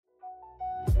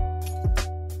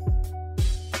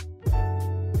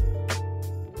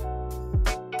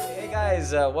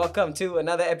guys, welcome to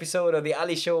another episode of The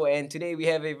Ali Show, and today we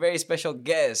have a very special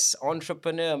guest,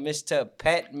 entrepreneur Mr.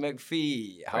 Pat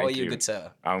Macfie. How are Thank you, good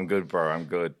sir? I'm good, bro. I'm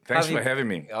good. Thanks for having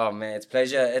me. Oh man, it's a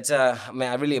pleasure.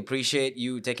 Man, I really appreciate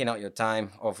you taking out your time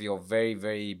off your very,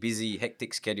 very busy,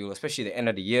 hectic schedule, especially the end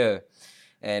of the year,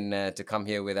 and to come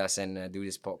here with us and do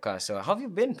this podcast. So how have you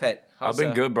been, Pat? I've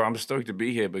been good, bro. I'm stoked to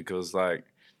be here because, like,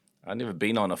 I've never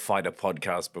been on a fighter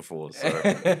podcast before. So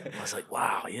I was like,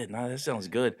 wow, yeah, no, that sounds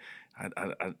good.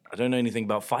 I don't know anything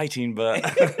about fighting, but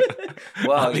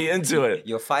I'll be into it.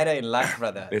 You're a fighter in life,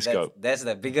 brother. Let's go. That's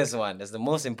the biggest one. That's the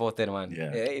most important one.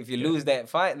 Yeah. If you lose that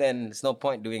fight, then there's no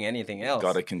point doing anything else.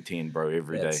 Gotta contend, bro,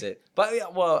 every day. That's it. But yeah,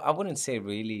 well, I wouldn't say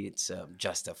really it's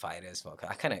just a fighters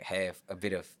podcast. I kind of have a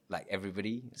bit of like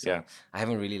everybody. So Yeah. I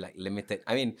haven't really like limited.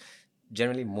 I mean,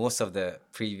 generally most of the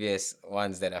previous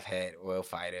ones that I've had were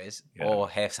fighters or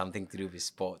have something to do with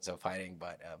sports or fighting.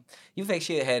 But you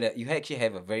actually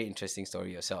have a very interesting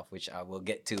story yourself, which I will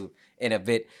get to in a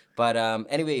bit. But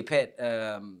anyway, Pat,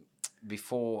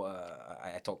 before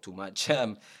I talk too much,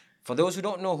 for those who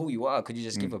don't know who you are, could you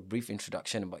just give a brief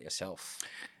introduction about yourself?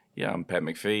 Yeah, I'm Pat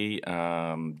Macfie,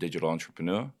 digital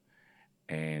entrepreneur,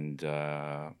 and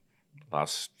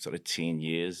last sort of 10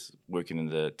 years working in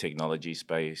the technology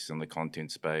space and the content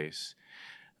space.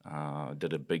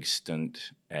 Did a big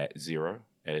stint at Xero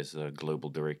as a global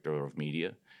director of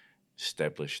media.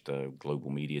 Established a global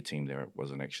media team. There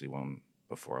wasn't actually one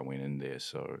before I went in there.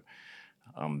 So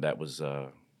that was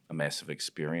a massive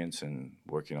experience, and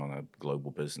working on a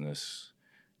global business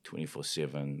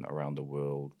 24/7 around the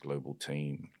world, global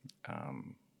team.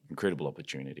 Incredible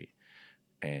opportunity.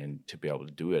 And to be able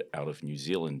to do it out of New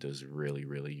Zealand is really,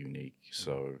 really unique.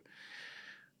 So,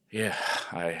 yeah,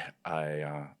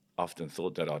 I often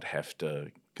thought that I'd have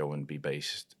to go and be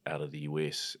based out of the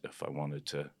US if I wanted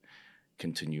to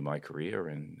continue my career.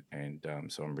 And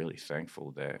so I'm really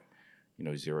thankful that,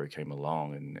 Xero came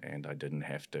along and I didn't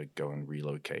have to go and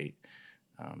relocate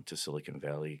to Silicon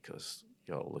Valley because,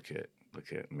 look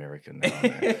at America now,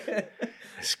 man.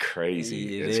 It's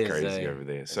crazy. It's crazy over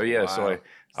there. So yeah, so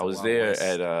I was there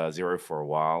at Xero for a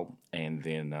while, and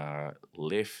then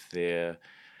left there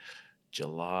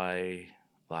July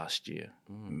last year.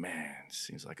 Man,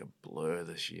 seems like a blur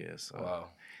this year. So,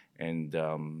 and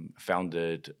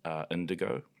founded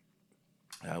Indigo,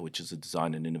 which is a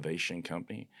design and innovation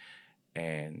company,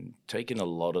 and taken a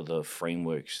lot of the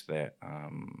frameworks that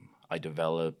I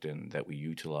developed and that we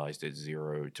utilized at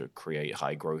Xero to create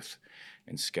high growth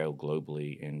and scale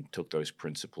globally, and took those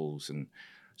principles and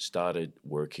started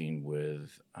working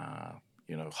with,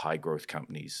 high growth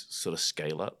companies, sort of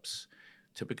scale ups.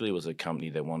 Typically it was a company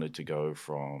that wanted to go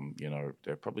from,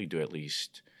 they'll probably do at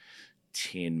least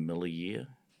 10 mil a year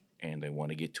and they want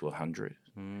to get to 100.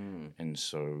 And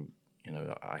so,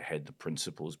 I had the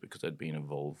principles because I'd been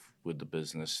involved with the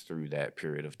business through that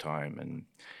period of time.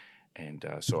 And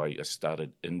so I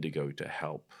started Indigo to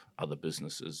help other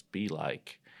businesses be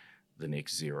like the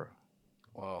next Xero.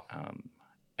 Wow.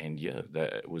 And yeah,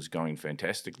 that was going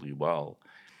fantastically well.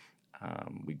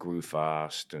 We grew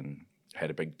fast and had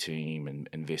a big team and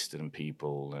invested in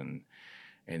people, and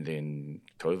then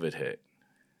COVID hit.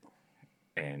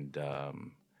 And,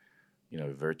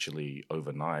 virtually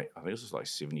overnight, I think this was like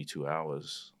 72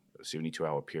 hours, a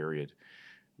 72-hour period,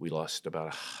 we lost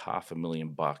about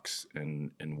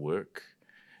 $500,000 in work,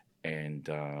 and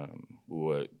we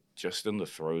were just in the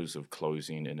throes of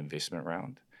closing an investment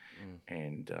round.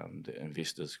 And the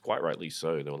investors, quite rightly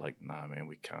so, they were like, "Nah, man,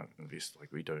 we can't invest.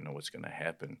 Like, we don't know what's going to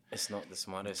happen. It's not the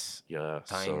smartest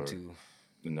time to."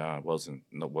 No, it wasn't.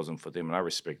 No, it wasn't for them, and I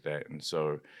respect that. And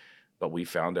so, but we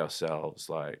found ourselves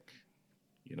like,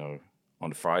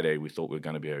 on Friday we thought we were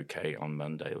going to be okay. On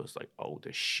Monday it was like, oh,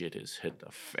 the shit has hit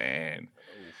the fan.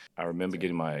 I remember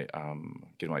getting my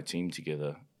team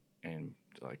together and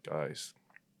like, guys,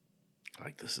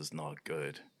 like, this is not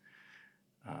good.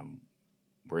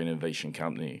 We're an innovation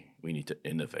company. We need to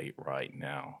innovate right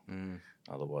now.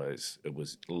 Otherwise, it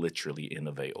was literally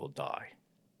innovate or die.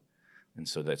 And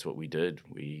so that's what we did.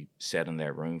 We sat in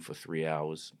that room for 3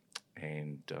 hours,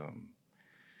 and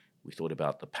we thought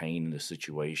about the pain in the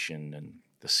situation and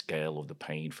the scale of the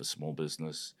pain for small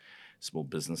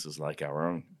businesses like our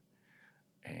own.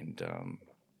 And,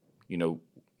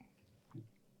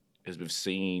 as we've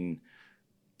seen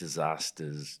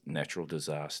disasters, natural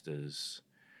disasters,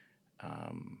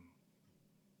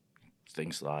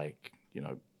 things like,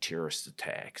 terrorist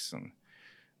attacks, and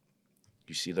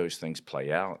you see those things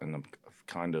play out, and I'm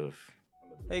kind of...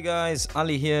 Hey guys,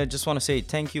 Ali here. Just want to say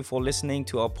thank you for listening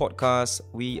to our podcast.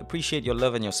 We appreciate your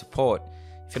love and your support.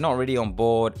 If you're not already on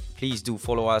board, please do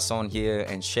follow us on here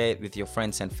and share it with your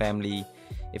friends and family.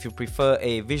 If you prefer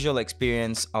a visual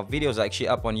experience, our videos are actually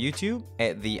up on YouTube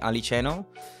at the Ali channel.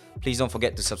 Please don't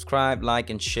forget to subscribe, like,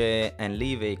 and share, and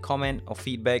leave a comment or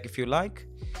feedback if you like.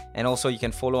 And also, you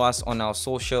can follow us on our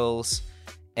socials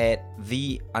at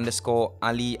the_Ali_channel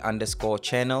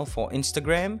for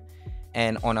Instagram,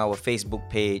 and on our Facebook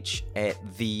page at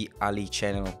The Ali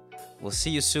Channel. We'll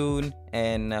see you soon,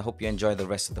 and I hope you enjoy the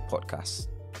rest of the podcast.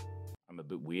 I'm a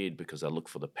bit weird because I look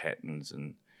for the patterns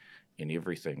in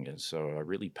everything, and so I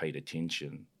really paid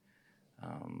attention,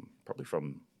 probably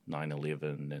from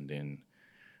 9/11, and then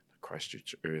the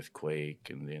Christchurch earthquake,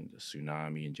 and then the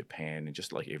tsunami in Japan, and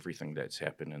just like everything that's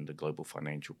happened in the global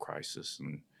financial crisis.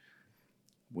 And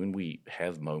when we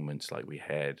have moments like we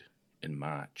had in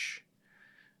March,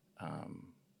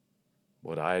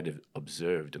 what I had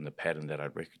observed in the pattern that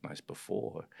I'd recognized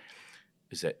before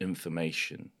is that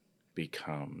information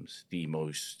becomes the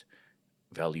most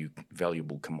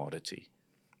valuable commodity.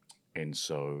 And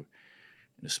so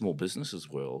in the small businesses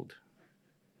world,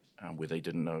 where they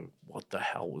didn't know what the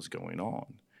hell was going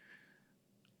on,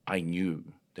 I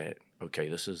knew that, okay,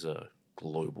 this is a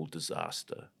global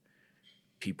disaster.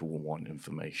 People will want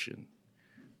information.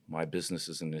 My business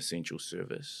is an essential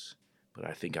service, but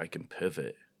I think I can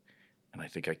pivot, and I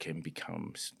think I can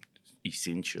become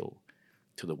essential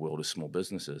to the world of small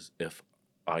businesses if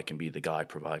I can be the guy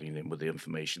providing them with the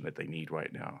information that they need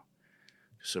right now.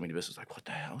 So many businesses are like, what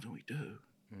the hell do we do?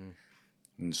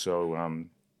 And so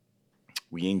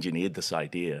we engineered this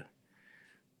idea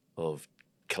of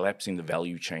collapsing the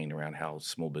value chain around how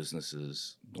small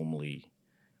businesses normally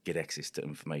get access to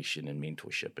information and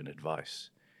mentorship and advice.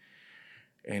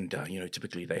 And,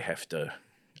 typically they have to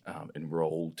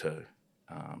enroll to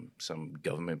some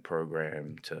government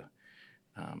program to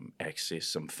access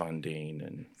some funding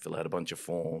and fill out a bunch of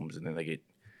forms, and then they get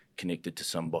connected to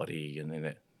somebody, and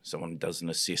then someone does an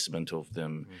assessment of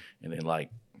them, and then like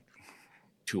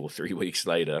 2 or 3 weeks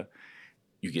later,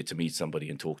 you get to meet somebody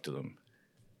and talk to them.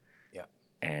 Yeah.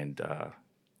 And,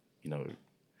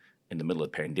 in the middle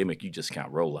of the pandemic, you just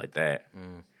can't roll like that.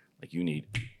 Like, you need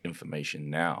information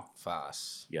now.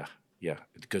 Fast. Yeah.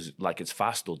 Because it's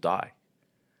fast or die.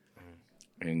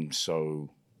 And so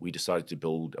we decided to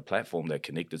build a platform that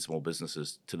connected small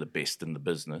businesses to the best in the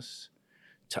business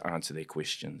to answer their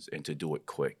questions and to do it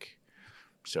quick.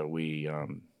 So we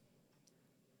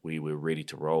were ready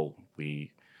to roll.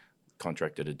 We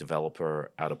contracted a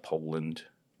developer out of Poland.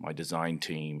 My design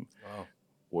team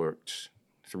worked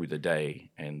through the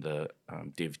day, and the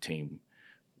dev team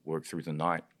worked through the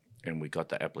night, and we got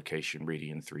the application ready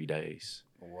in 3 days.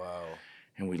 Wow.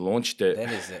 And we launched it.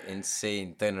 That is an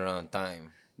insane turnaround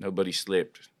time. Nobody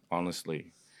slept,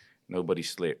 honestly. Nobody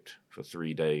slept for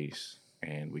 3 days,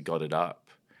 and we got it up,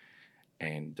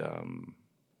 and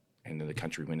then the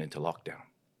country went into lockdown,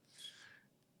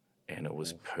 and it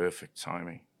was perfect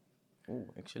timing. Oh,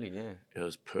 actually, yeah. It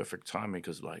was perfect timing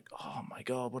because, oh my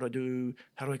God, what do I do?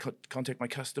 How do I contact my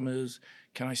customers?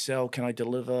 Can I sell? Can I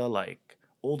deliver?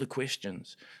 All the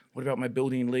questions. What about my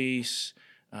building lease?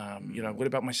 What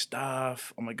about my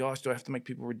staff? Oh my gosh, do I have to make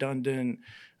people redundant?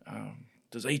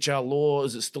 Does HR law,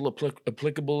 is it still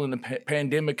applicable in the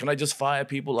pandemic? Can I just fire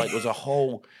people? It was a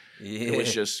whole, It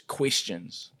was just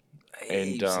questions.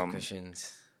 Heaps of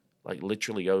questions.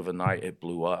 Literally overnight, it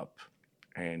blew up.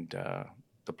 And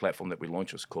the platform that we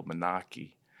launched was called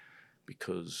Macfie,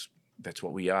 because that's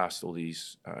what we asked all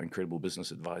these incredible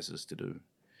business advisors to do.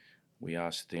 We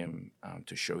asked them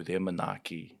to show their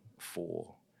Macfie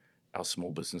for our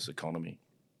small business economy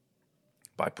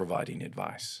by providing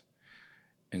advice.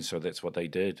 And so that's what they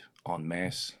did en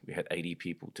masse. We had 80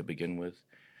 people to begin with,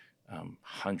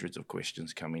 hundreds of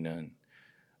questions coming in.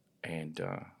 And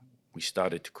we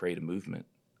started to create a movement.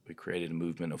 We created a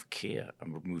movement of care, a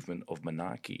movement of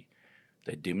Macfie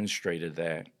that demonstrated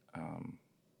that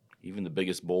even the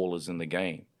biggest ballers in the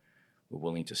game were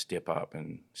willing to step up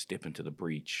and step into the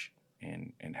breach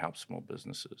and help small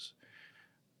businesses.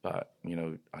 But,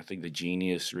 I think the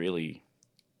genius really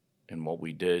in what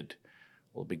we did,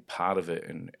 well, a big part of it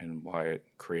and why it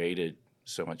created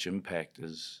so much impact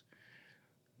is,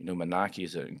 Macfie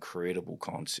is an incredible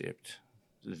concept.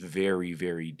 It's very,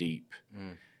 very deep.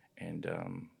 And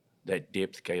that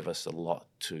depth gave us a lot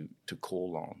to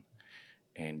call on.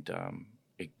 And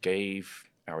it gave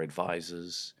our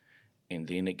advisors, and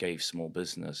then it gave small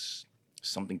business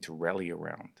something to rally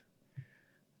around.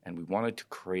 And we wanted to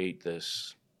create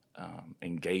this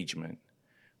engagement,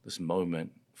 this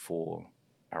moment for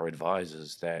our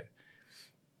advisors that,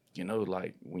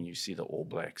 when you see the All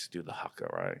Blacks do the haka,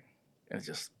 right? And it's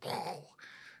just,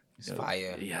 It's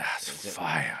fire. Yeah, it's It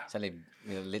fire. suddenly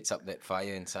lights up that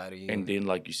fire inside of you. And then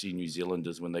like you see New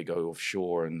Zealanders when they go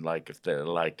offshore and like if they're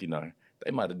like, they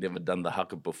might have never done the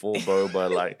haka before, bro.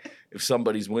 But like if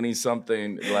somebody's winning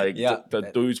something, like Yeah, the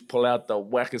dudes pull out the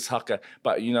wackest haka.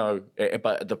 But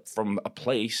from a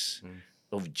place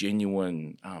of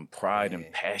genuine pride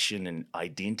and passion and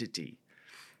identity.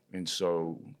 And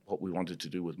so what we wanted to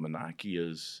do with Manaki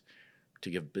is to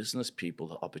give business people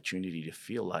the opportunity to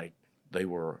feel like they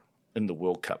were in the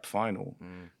World Cup final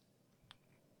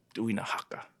doing a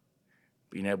haka,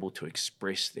 being able to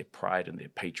express their pride and their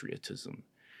patriotism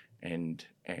and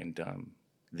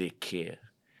their care.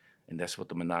 And that's what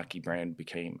the Manaki brand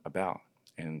became about.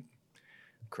 And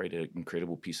created an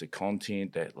incredible piece of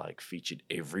content that like featured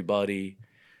everybody.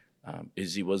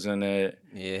 Izzy was in it.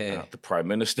 Yeah. The Prime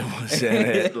Minister was in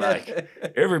it. Like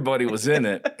everybody was in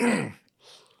it.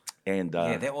 And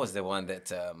that was the one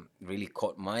that really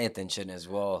caught my attention as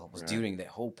well. Was during that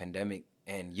whole pandemic,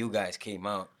 and you guys came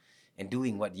out and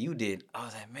doing what you did. I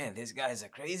was like, man, these guys are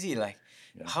crazy. Like,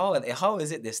 how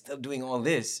is it they're still doing all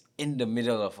this in the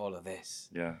middle of all of this?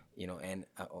 Yeah. And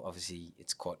obviously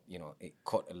it caught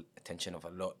attention of a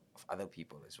lot of other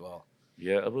people as well.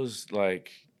 Yeah, it was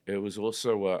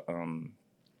also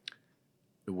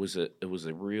it was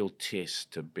a real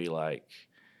test to be like,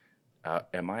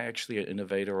 am I actually an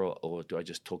innovator or do I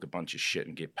just talk a bunch of shit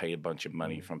and get paid a bunch of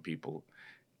money from people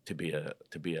to be a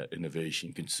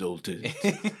innovation consultant?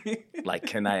 Like,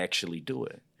 can I actually do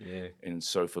it? Yeah. And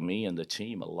so for me and the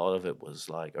team, a lot of it was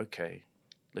like, okay,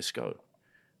 let's go.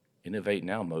 Innovate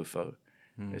now, mofo.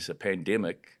 It's a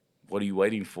pandemic. What are you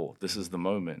waiting for? This is the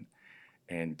moment.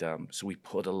 And so we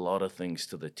put a lot of things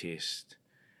to the test.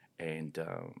 And,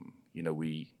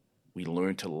 we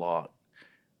learned a lot.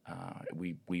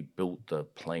 We built the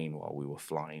plane while we were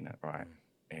flying it, right?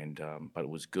 And but it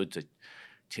was good to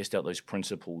test out those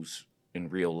principles in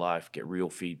real life, get real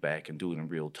feedback, and do it in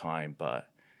real time. But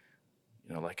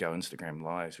like our Instagram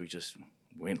lives, we just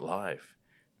went live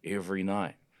every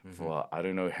night for I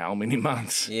don't know how many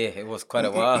months. Yeah, it was quite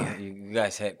a while. You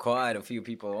guys had quite a few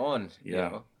people on.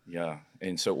 Yeah.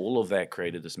 And so all of that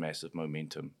created this massive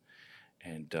momentum,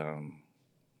 and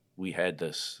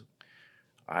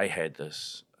I had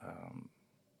this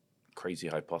crazy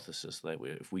hypothesis that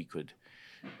if we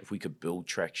could build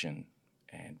traction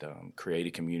and create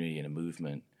a community and a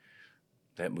movement,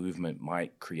 that movement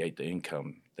might create the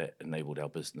income that enabled our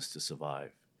business to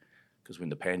survive. Because when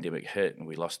the pandemic hit and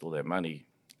we lost all that money,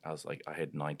 I was like, I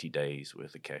had 90 days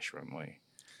worth of cash runway.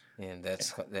 And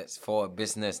that's for a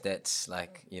business that's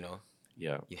like,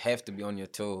 Yeah. You have to be on your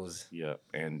toes. Yeah.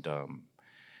 And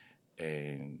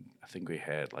I think we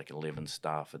had like 11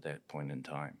 staff at that point in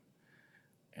time.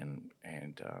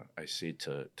 And I said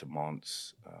to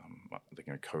Mons, I think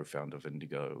a co-founder of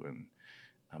Indigo, and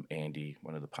Andy,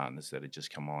 one of the partners that had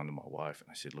just come on, and my wife, and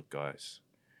I said, look, guys,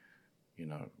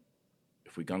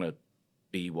 if we're going to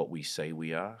be what we say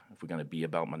we are, if we're going to be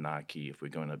about Manaki, if we're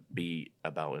going to be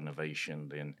about innovation,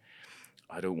 then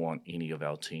I don't want any of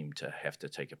our team to have to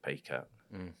take a pay cut.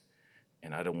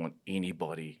 And I don't want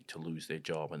anybody to lose their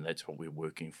job, and that's what we're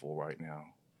working for right now.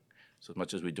 So as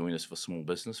much as we're doing this for small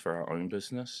business, for our own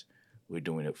business, we're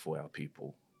doing it for our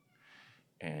people.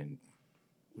 And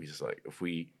we just like, if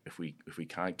we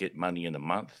can't get money in a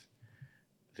month,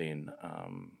 then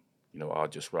I'll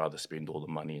just rather spend all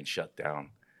the money and shut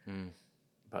down.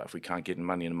 But if we can't get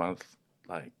money in a month,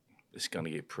 like, it's going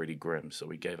to get pretty grim. So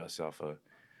we gave ourselves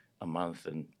a month,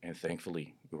 and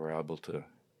thankfully we were able to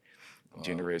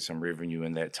generate some revenue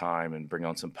in that time and bring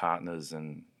on some partners,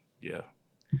 and yeah.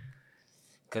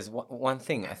 Because one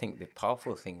thing, I think the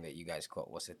powerful thing that you guys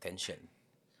got was attention.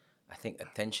 I think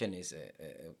attention is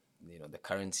the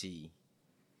currency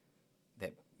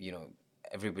that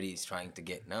everybody is trying to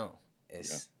get now.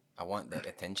 I want that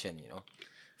attention.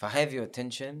 If I have your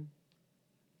attention,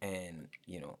 and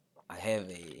I have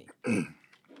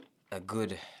a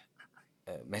good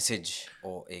message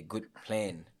or a good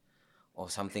plan or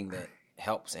something that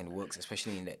helps and works,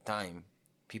 especially in that time,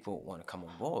 people want to come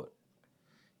on board.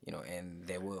 And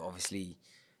there were obviously,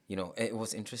 it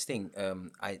was interesting.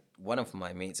 One of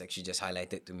my mates actually just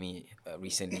highlighted to me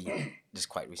recently, just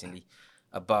quite recently,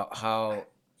 about how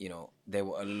there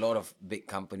were a lot of big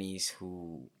companies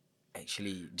who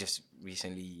actually just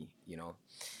recently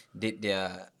did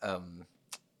their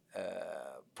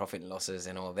profit and losses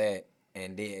and all that,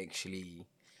 and they actually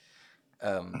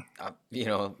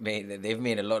they've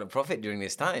made a lot of profit during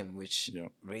this time, which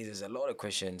raises a lot of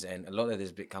questions. And a lot of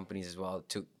these big companies as well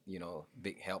took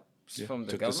big help from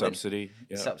the government, subsidy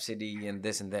and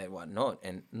this and that, whatnot,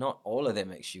 and not all of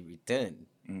them actually returned.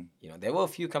 There were a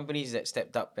few companies that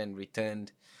stepped up and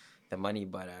returned, the money,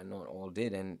 but not all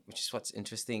did. And which is what's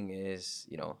interesting is,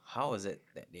 how is it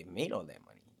that they made all that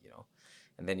money,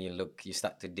 And then you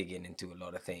start to dig into a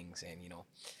lot of things, and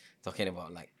talking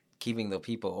about like keeping the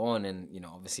people on, and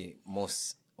obviously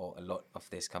most or a lot of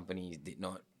these companies did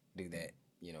not do that.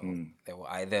 There were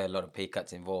either a lot of pay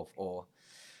cuts involved or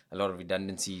a lot of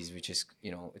redundancies, which is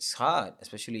it's hard,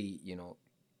 especially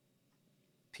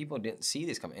people didn't see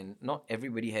this coming, and not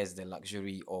everybody has the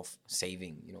luxury of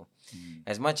saving.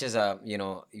 As much as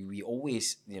we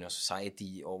always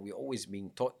society, or we always being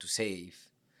taught to save.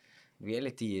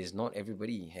 Reality is not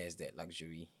everybody has that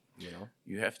luxury.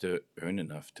 You have to earn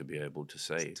enough to be able to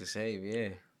save. To save, yeah.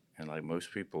 And like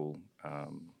most people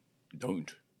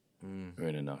don't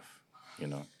earn enough.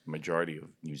 Majority of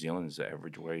New Zealand's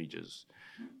average wage is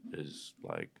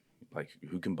like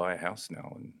who can buy a house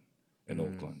now in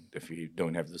Auckland if you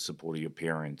don't have the support of your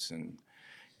parents, and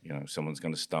someone's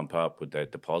going to stump up with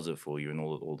that deposit for you and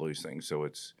all those things. So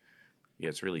it's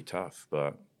really tough.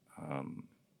 But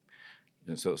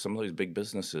and so some of those big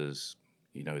businesses,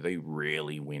 they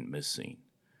really went missing.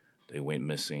 They went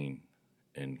missing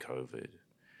in COVID.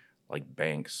 Like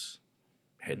banks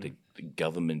had the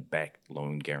government-backed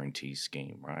loan guarantee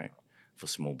scheme, right, for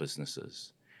small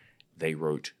businesses. They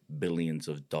wrote billions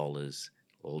of dollars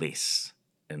less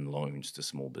in loans to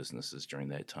small businesses during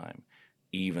that time,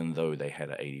 even though they had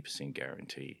an 80%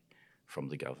 guarantee from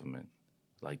the government.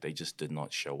 Like they just did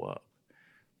not show up.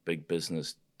 Big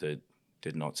business did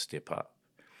not step up.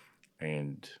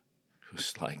 And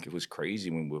it was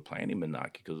crazy when we were playing in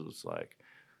Manaki, because it was like,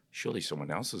 surely someone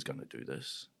else is going to do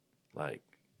this. Like,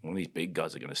 one of these big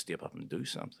guys are going to step up and do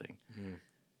something.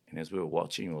 And as we were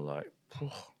watching, we were like,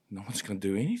 no one's going to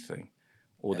do anything.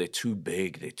 Or they're too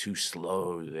big, they're too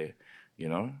slow, they're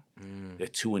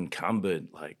too encumbered.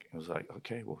 Like, it was like,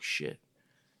 okay, well, shit.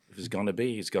 If it's going to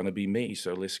be me,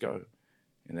 so let's go.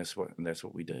 And that's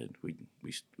what we did.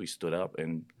 We stood up,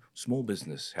 and small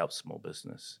business helps small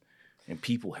business, and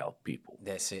people help people.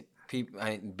 That's it.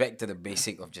 Back to the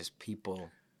basic of just people,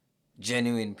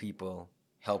 genuine people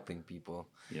helping people.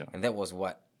 Yeah. And that was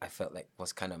what I felt like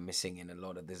was kind of missing in a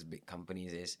lot of these big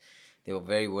companies, is they were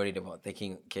very worried about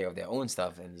taking care of their own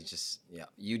stuff, and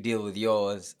you deal with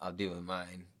yours, I'll deal with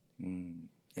mine.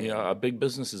 Yeah, a big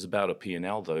business is about a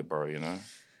P&L though, bro,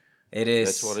 It is.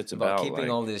 That's what it's about. Keeping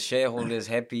all the shareholders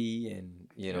happy, and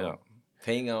Yeah.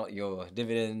 paying out your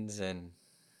dividends. And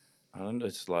I don't know.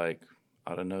 It's like,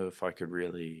 I don't know if I could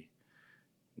really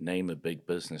name a big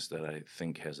business that I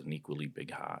think has an equally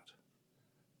big heart.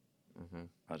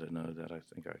 I don't know that I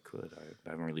think I could. I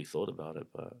haven't really thought about it,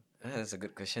 but that's a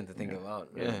good question to think about.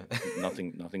 yeah.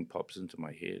 nothing pops into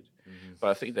my head.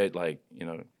 But I think that, like,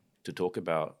 to talk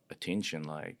about attention,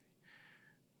 like,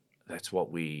 that's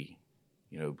what we,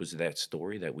 was that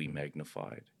story that we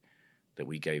magnified, that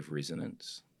we gave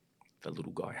resonance. The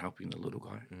little guy helping the little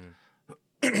guy.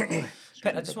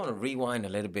 Pat, I just want to rewind a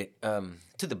little bit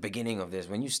to the beginning of this.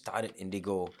 When you started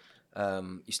Indigo,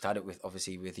 you started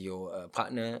with your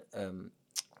partner,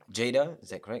 Jada. Is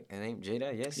that correct? Her name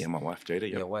Jada? Yes. Yeah, my wife Jada.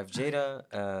 Yep. Your wife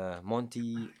Jada,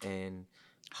 Monty, and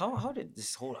how did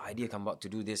this whole idea come about to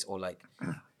do this? Or like,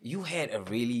 you had a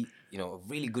really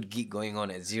good gig going on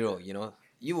at Zero.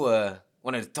 You were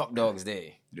one of the top dogs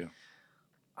there. Yeah.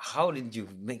 How did you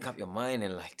make up your mind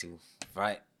and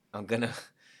like I'm gonna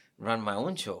run my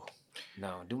own show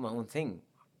now, do my own thing?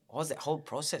 What was that whole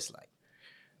process like?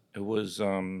 It was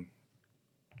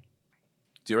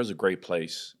Zero's a great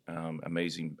place,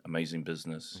 amazing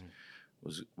business.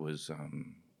 Was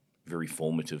very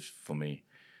formative for me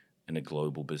in a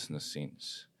global business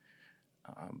sense.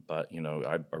 But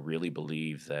I really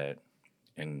believe that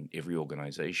in every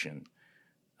organization,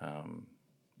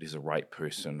 there's a right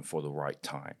person for the right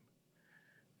time.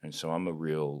 And so I'm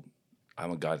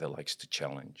a guy that likes to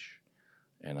challenge,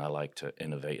 and I like to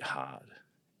innovate hard,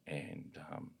 and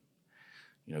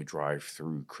drive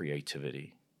through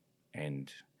creativity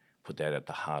and put that at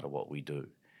the heart of what we do.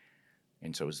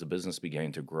 And so as the business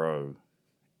began to grow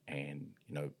and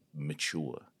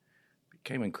mature, it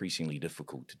became increasingly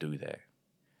difficult to do that.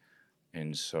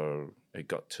 And so it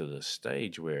got to the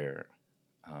stage where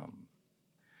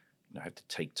I had to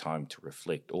take time to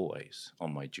reflect always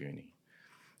on my journey.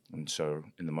 And so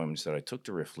in the moments that I took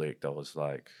to reflect, I was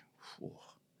like,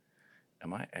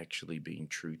 am I actually being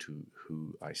true to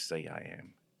who I say I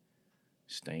am?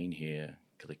 Staying here,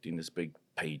 collecting this big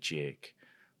paycheck,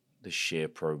 the share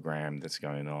program that's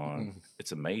going on.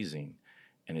 It's amazing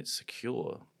and it's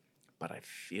secure, but I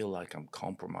feel like I'm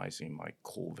compromising my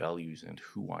core values and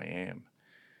who I am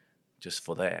just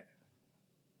for that.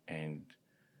 And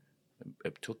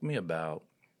it took me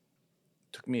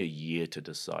a year to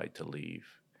decide to leave.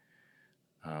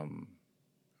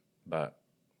 But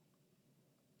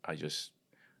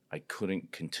I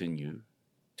couldn't continue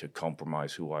to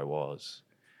compromise who I was.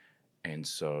 And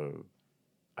so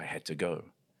I had to go.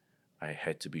 I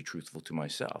had to be truthful to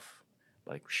myself.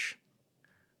 Like,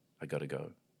 I got to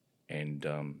go. And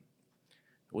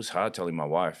it was hard telling my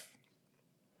wife.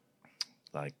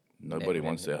 Like, nobody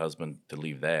wants their husband to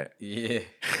leave that. Yeah.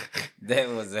 that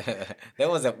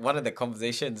was one of the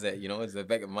conversations that, it's the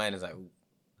back of mind is like,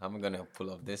 how am I going to pull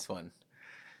off this one?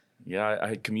 Yeah, I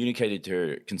had communicated to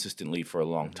her consistently for a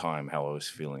long time how I was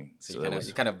feeling. So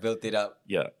you kind of built it up.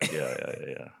 Yeah.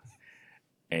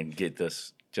 And get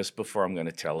this, just before I'm going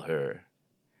to tell her,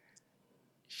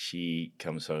 she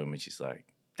comes home and she's like,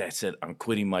 that's it, I'm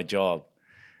quitting my job.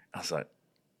 I was like,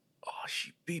 oh,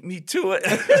 she beat me to it.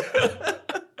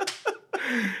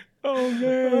 Oh,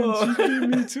 man, she beat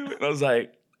me to it. And I was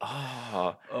like,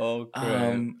 crap.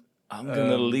 I'm going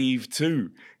to leave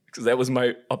too. Because that was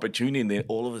my opportunity. And then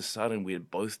all of a sudden, we had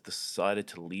both decided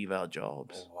to leave our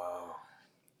jobs. Oh, wow.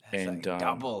 That's like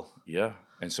double. Yeah.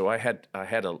 And so I had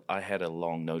a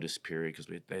long notice period because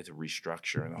they had to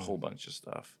restructure and a whole bunch of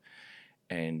stuff.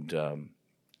 And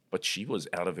but she was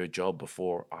out of her job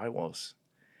before I was.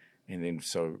 And then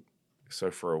so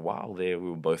for a while there, we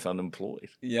were both unemployed.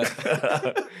 Yeah.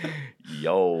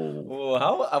 Yo. Well,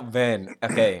 how man?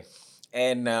 Okay.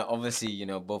 And obviously,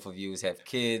 both of you have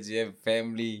kids, you have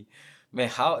family. Man,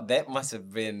 how that must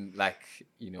have been like,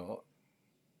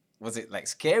 was it like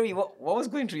scary? What was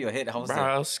going through your head? How was Bro,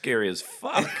 that? it was scary as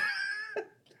fuck.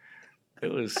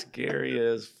 It was scary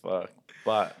as fuck.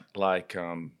 But like,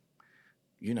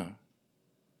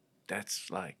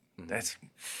 that's like,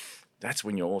 that's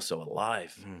when you're also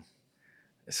alive.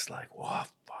 It's like, wow,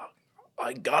 fuck,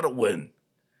 I gotta win.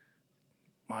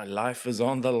 My life is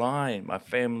on the line. My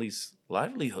family's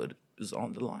livelihood is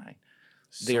on the line.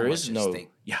 There is no,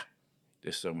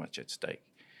 there's so much at stake.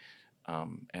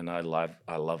 And I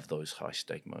love those high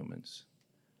stake moments.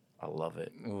 I love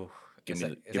it. Ooh, give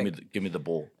me the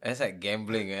ball. It's like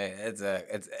gambling. It's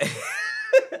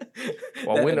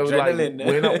well, when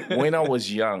I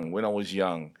was young,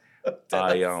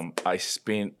 I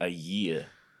spent a year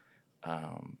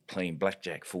playing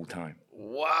blackjack full time.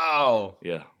 Wow.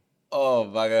 Yeah. Oh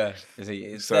my God!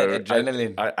 It's so that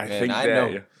adrenaline. I think I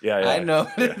know. Yeah. I know.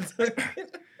 Yeah.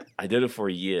 I did it for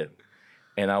a year,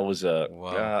 and I was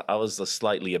a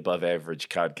slightly above average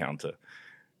card counter,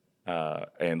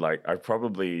 and like I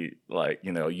probably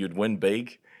you'd win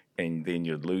big, and then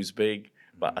you'd lose big,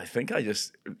 but I think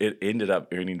it ended up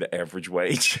earning the average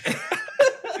wage.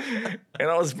 And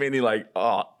I was spending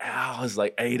hours,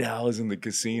 like 8 hours in the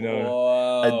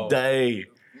casino a day.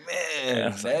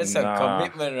 Man, that's a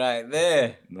commitment right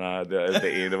there. At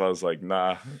the end of it, I was like, this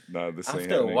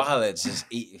ain't After a while, it's just,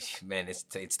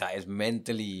 it's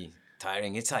mentally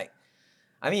tiring. It's like,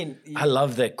 I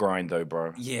love that grind though,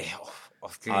 bro. Yeah.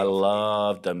 I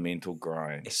love the mental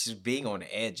grind. It's just being on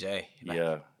edge, eh?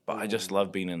 But I just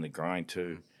love being in the grind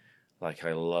too. Like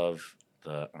I love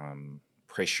the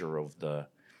pressure of the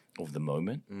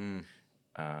moment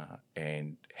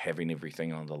and having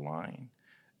everything on the line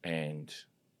and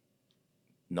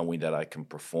knowing that I can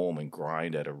perform and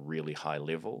grind at a really high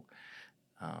level.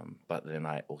 But then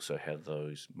I also have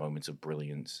those moments of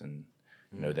brilliance and,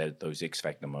 that those X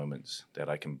factor moments that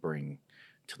I can bring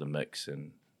to the mix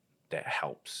and that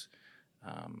helps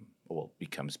or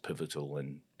becomes pivotal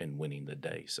in winning the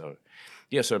day. So,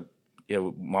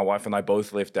 my wife and I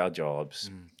both left our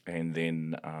jobs and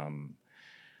then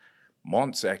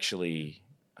Mons actually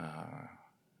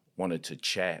wanted to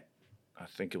chat. I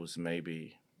think it was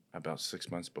maybe about 6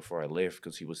 months before I left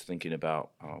because he was thinking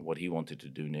about what he wanted to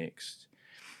do next.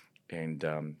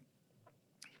 And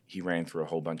he ran through a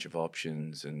whole bunch of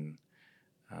options and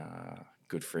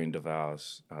good friend of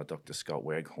ours, Dr. Scott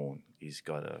Waghorn, he's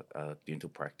got a dental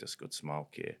practice, Good Smile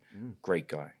Care. Great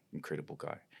guy, incredible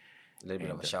guy. A little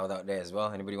bit of a shout out there as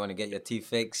well. Anybody want to get your teeth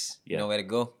fixed? Yeah. You know where to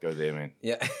go? Go there, man.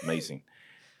 Yeah. Amazing.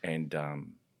 And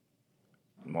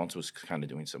Mons was kind of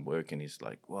doing some work and he's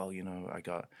like, well, I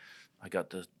got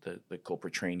the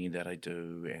corporate training that I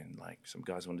do, and like some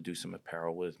guys want to do some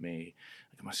apparel with me.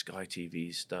 I got my Sky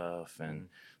TV stuff, and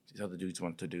these other dudes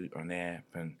want to do an app,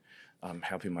 and I'm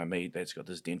helping my mate that's got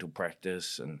this dental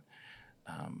practice, and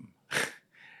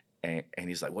and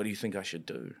he's like, what do you think I should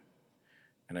do?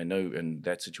 And I know in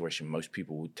that situation, most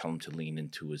people would tell him to lean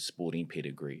into his sporting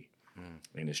pedigree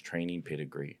and his training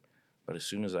pedigree. But as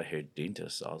soon as I heard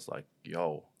dentist, I was like,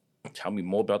 yo, tell me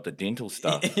more about the dental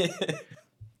stuff.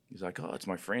 He's like, oh, it's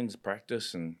my friend's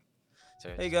practice. And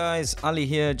hey guys, Ali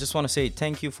here. Just want to say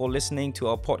thank you for listening to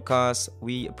our podcast.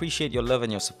 We appreciate your love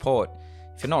and your support.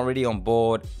 If you're not already on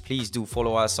board, please do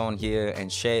follow us on here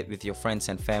and share it with your friends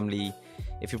and family.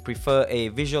 If you prefer a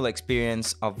visual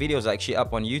experience, our videos are actually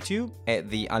up on YouTube at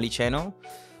the Ali channel.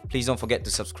 Please don't forget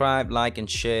to subscribe, like, and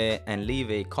share, and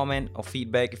leave a comment or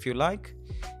feedback if you like.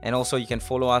 And also you can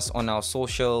follow us on our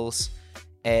socials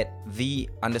at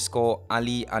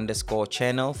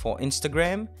the_Ali_channel for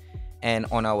Instagram, and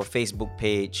on our Facebook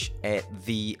page at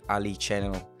the Ali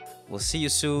channel. We'll see you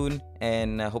soon,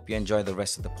 and I hope you enjoy the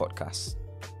rest of the podcast.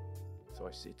 So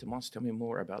I said to Mons, tell me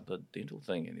more about the dental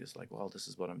thing. And he's like, well, this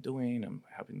is what I'm doing. I'm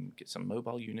helping get some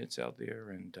mobile units out there.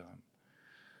 And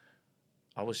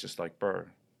I was just like, bro,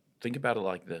 think about it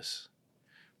like this.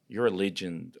 You're a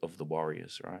legend of the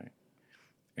Warriors, right?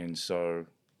 And so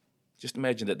just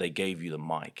imagine that they gave you the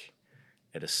mic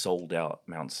at a sold-out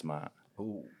Mount Smart.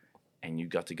 Ooh. And you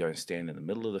got to go and stand in the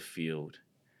middle of the field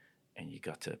and you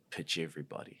got to pitch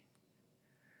everybody.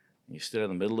 And you stood in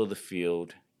the middle of the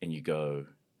field and you go,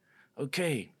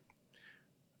 okay,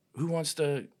 who wants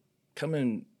to come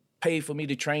and pay for me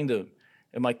to train them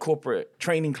in my corporate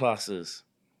training classes?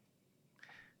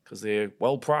 Because they're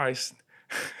well priced.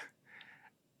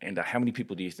 And how many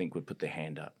people do you think would put their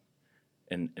hand up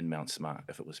in Mount Smart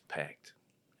if it was packed?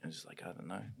 And it's like, I don't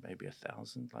know, maybe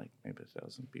 1,000, like maybe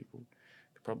 1,000 people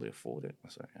could probably afford it. I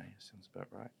was like, hey, sounds about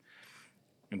right.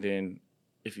 And then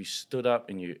if you stood up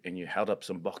and you held up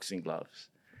some boxing gloves,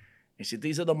 and said,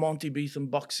 these are the Monty Beetham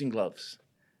boxing gloves.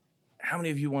 How many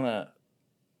of you want to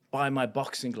buy my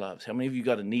boxing gloves? How many of you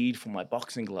got a need for my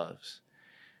boxing gloves?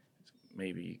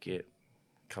 Maybe you get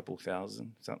a couple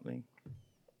thousand, something.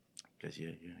 Because,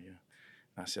 yeah.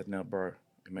 I said, now, bro,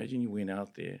 imagine you went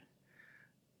out there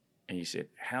and you said,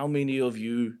 how many of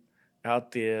you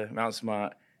out there, Mount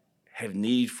Smart, have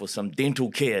need for some dental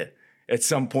care at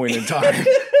some point in time?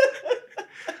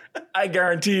 I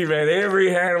guarantee you, man,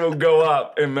 every hand will go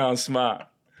up in Mount Smart.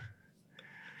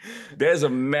 There's a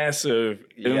massive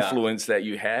influence that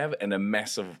you have and a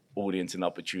massive audience and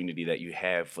opportunity that you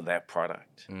have for that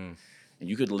product. And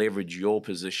you could leverage your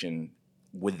position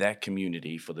with that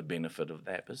community for the benefit of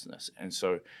that business. And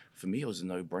so for me, it was a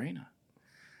no-brainer.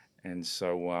 And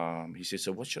so he said,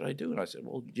 so what should I do? And I said,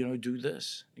 well, do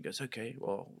this. He goes, okay,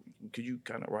 well, could you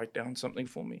kind of write down something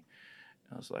for me?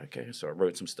 I was like, okay. So I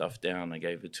wrote some stuff down. I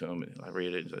gave it to him, and I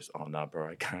read it. And he goes, oh, no, bro,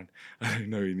 I can't. I don't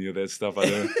know any of that stuff. I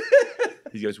don't.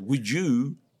 He goes, would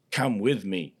you come with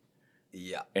me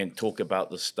and talk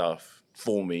about the stuff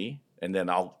for me, and then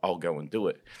I'll go and do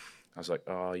it? I was like,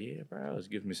 oh, yeah, bro. Let's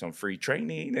give me some free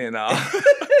training. And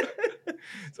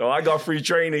so I got free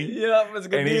training. Yeah, that's a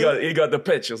good deal. He got the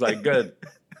pitch. I was like, good.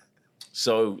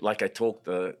 So, like, I talked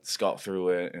Scott through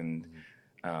it, and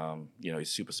he's a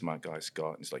super smart guy, Scott.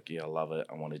 And he's like, yeah, I love it.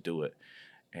 I want to do it.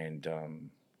 And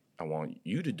I want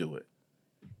you to do it.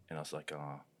 And I was like,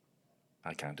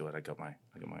 I can't do it. I got my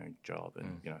own job,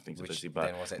 and things are busy.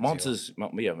 But Monster's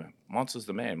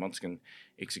the man. Monster can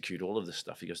execute all of this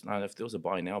stuff. He goes, no, if there was a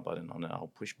buy now button on it,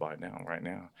 I'll push buy now, right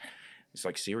now. It's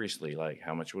like, seriously, like,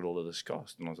 how much would all of this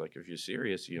cost? And I was like, if you're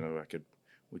serious,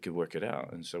 we could work it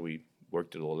out. And so we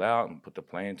worked it all out and put the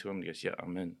plan to him. He goes, yeah,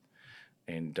 I'm in.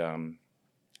 And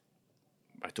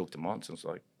I talked to Mons, and I was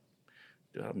like,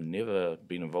 dude, I've never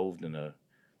been involved in a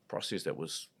process that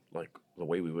was like, the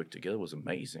way we worked together was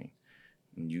amazing.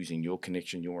 And using your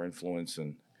connection, your influence,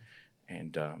 and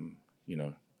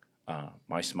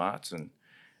my smarts, and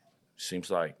seems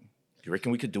like, do you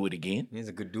reckon we could do it again? He's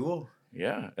a good duo.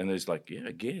 Yeah, and it's like, yeah,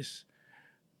 I guess.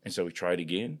 And so we tried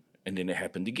again, and then it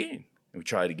happened again. And we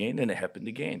tried again, and it happened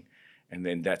again. And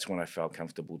then that's when I felt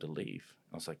comfortable to leave.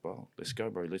 I was like, well, let's go,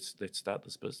 bro. Let's start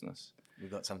this business. We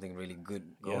got something really good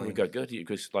going. Yeah, we got good here,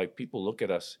 because like, people look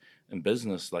at us in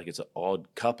business like it's an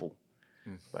odd couple.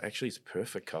 But actually, it's a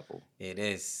perfect couple. It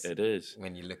is. It is.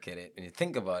 When you look at it, when you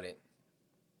think about it.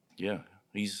 Yeah,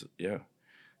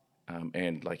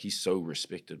 and like, he's so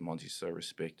respected. Monty's so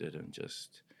respected, and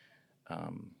just,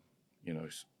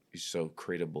 he's so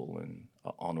credible and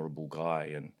an honorable guy,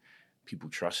 and people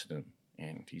trust him,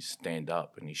 and he's stand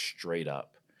up and he's straight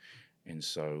up. And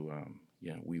so,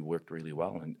 we worked really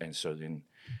well. And so then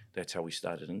that's how we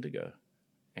started Indigo.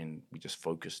 And we just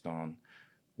focused on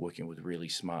working with really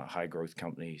smart, high-growth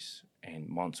companies, and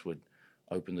Mons would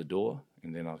open the door,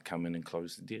 and then I'd come in and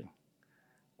close the deal.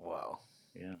 Wow.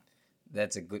 Yeah.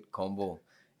 That's a good combo.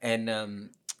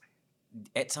 And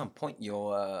at some point,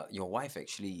 your wife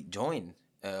actually joined,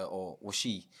 or was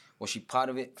she part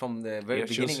of it from the very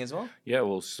beginning as well? Yeah,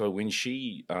 well, so when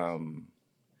she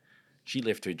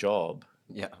left her job,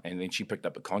 and then she picked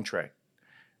up a contract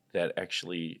that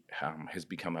actually has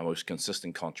become our most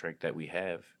consistent contract that we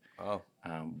have.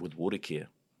 With Watercare.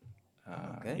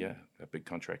 Okay. Yeah, a big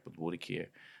contract with Watercare.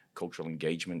 cultural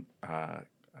engagement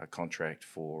contract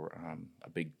for a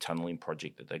big tunneling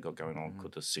project that they got going on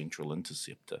called the Central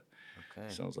Interceptor. Okay.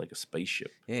 Sounds like a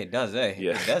spaceship. Yeah, it does, eh?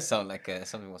 Yeah. It does sound like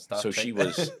something with Star So Trek.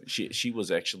 she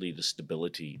was actually the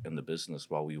stability in the business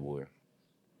while we were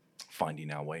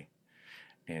finding our way,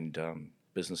 and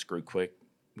business grew quick.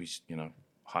 We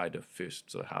hired a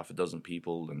first half a dozen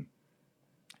people, and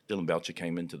Dylan Belcher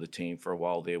came into the team for a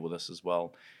while there with us as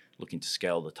well, looking to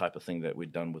scale the type of thing that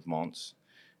we'd done with Mons,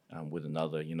 with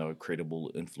another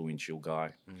credible, influential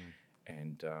guy,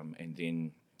 and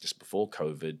then just before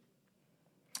COVID,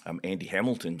 Andy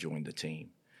Hamilton joined the team.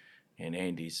 And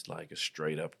Andy's like a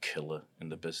straight up killer in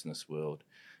the business world.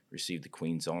 Received the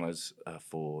Queen's Honours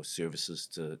for services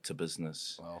to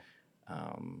business. Wow.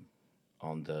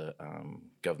 On the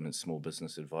Government Small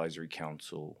Business Advisory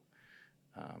Council,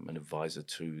 an advisor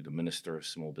to the Minister of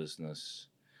Small Business.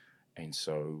 And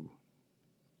so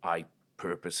I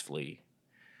purposefully,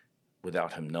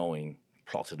 without him knowing,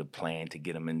 plotted a plan to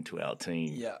get him into our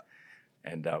team. Yeah.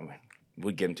 And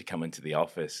we'd get him to come into the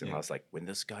office. And I was like, when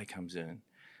this guy comes in,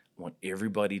 I want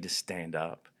everybody to stand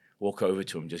up, walk over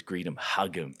to him, just greet him,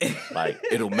 hug him. Like,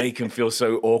 it'll make him feel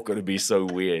so awkward, it'll be so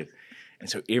weird. And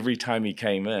so every time he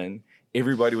came in,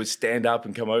 everybody would stand up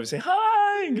and come over and say,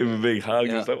 hi, and give him a big hug.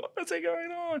 Yeah. It was like, what's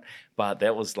going on? But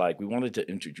that was like, we wanted to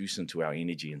introduce him to our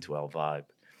energy and to our vibe.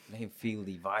 Let him feel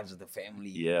the vibes of the family.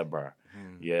 Yeah, bro.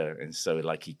 Yeah. And so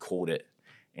like he caught it.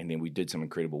 And then we did some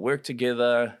incredible work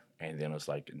together. And then it was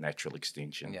like a natural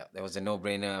extension. Yeah, there was a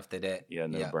no-brainer after that. Yeah,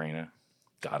 no-brainer.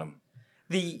 Got him.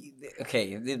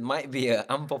 Okay, it might be an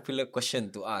unpopular question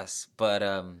to ask, but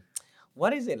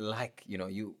what is it like,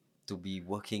 you to be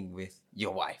working with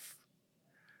your wife?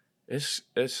 It's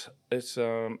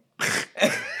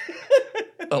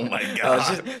oh my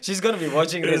god. She's gonna be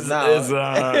watching this now.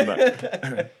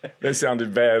 That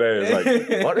sounded bad. It's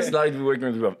like, what is it like to be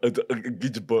working with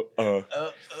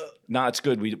No, it's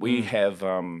good. We have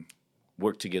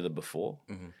worked together before.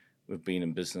 We've been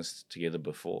in business together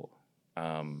before.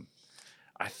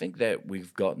 I think that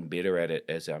we've gotten better at it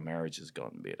as our marriage has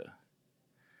gotten better.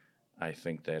 I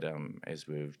think that as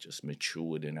we've just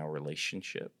matured in our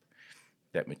relationship,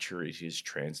 that maturity is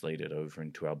translated over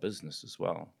into our business as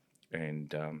well.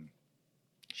 And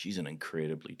she's an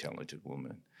incredibly talented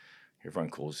woman. Everyone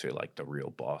calls her like the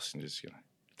real boss, and just if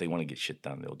they want to get shit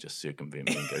done, they'll just circumvent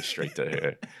me and go straight to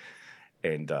her.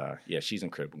 And she's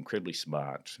incredibly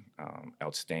smart,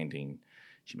 outstanding.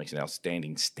 She makes an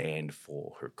outstanding stand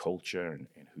for her culture and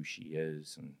who she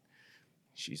is, and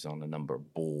she's on a number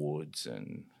of boards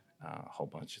and a whole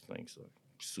bunch of things. So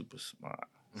super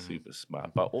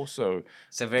smart, but also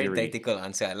it's a very tactical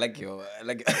answer. I like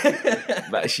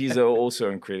but she's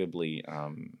also incredibly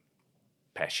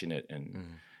passionate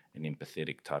and an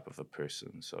empathetic type of a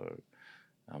person. So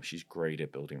she's great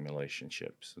at building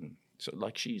relationships, and so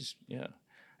like she's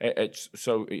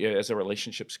as a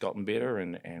relationship's gotten better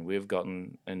and we've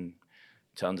gotten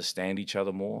to understand each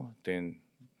other more, then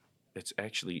it's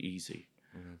actually easy.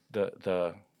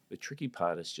 The tricky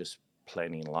part is just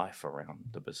planning life around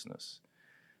the business,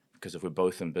 because if we're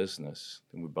both in business,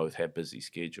 then we both have busy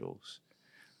schedules.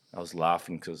 I was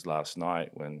laughing because last night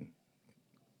when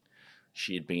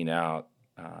she had been out,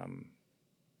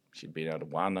 at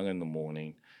 1 in the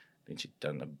morning, then she'd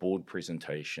done a board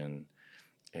presentation,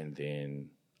 and then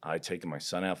I'd taken my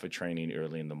son out for training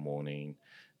early in the morning,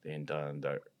 then done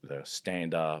the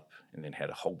stand-up, and then had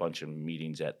a whole bunch of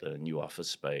meetings at the new office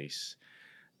space.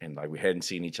 And like we hadn't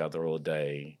seen each other all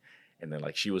day. And then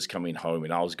like she was coming home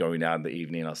and I was going out in the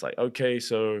evening. I was like, okay,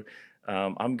 so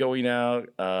I'm going out.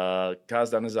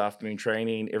 Car's done his afternoon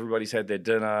training. Everybody's had their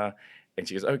dinner. And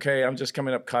she goes, okay, I'm just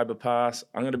coming up Khyber Pass.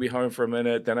 I'm going to be home for a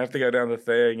minute. Then I have to go down the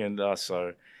thing. And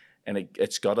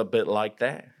it's got a bit like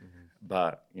that.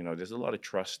 But, there's a lot of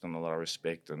trust and a lot of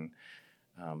respect. And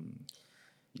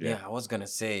I was going to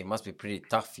say it must be pretty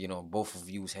tough, both of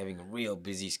you having real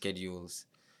busy schedules,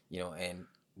 and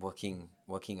working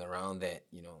around that,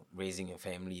 raising a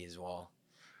family as well.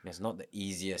 It's not the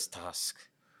easiest task.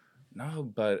 No,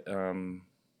 but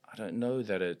I don't know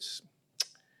that it's.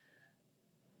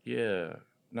 Yeah,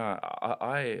 no,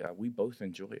 we both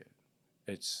enjoy it.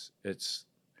 It's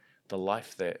the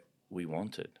life that we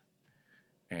wanted,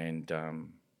 and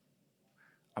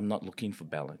I'm not looking for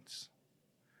balance.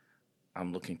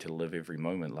 I'm looking to live every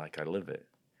moment like I live it,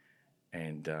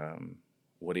 and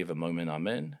whatever moment I'm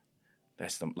in,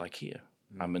 that's like here.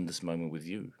 I'm in this moment with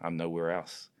you. I'm nowhere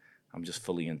else. I'm just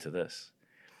fully into this,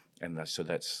 and so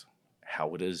that's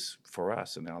how it is for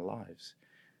us in our lives.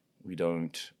 We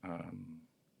don't,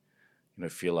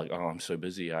 feel like, oh, I'm so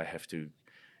busy, I have to,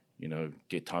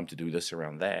 get time to do this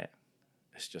around that.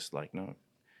 It's just like, no,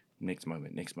 next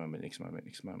moment, next moment, next moment,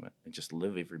 next moment, and just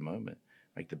live every moment.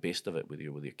 Make the best of it, whether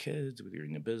you're with your kids, whether you're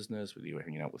in your business, whether you're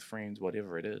hanging out with friends,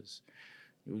 whatever it is.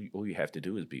 All you have to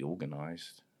do is be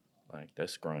organized. Like,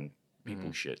 that's grown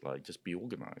people shit. Like, just be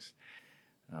organized.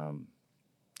 Um,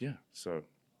 yeah. So,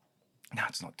 no,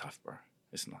 it's not tough, bro.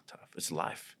 It's not tough. It's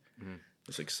life.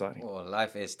 It's exciting. Well,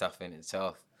 life is tough in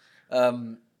itself.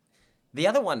 Um, the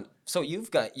other one, so you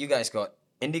guys got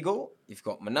Indigo, you've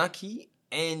got Manaki,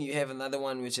 and you have another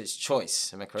one which is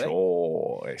Choice. Am I correct?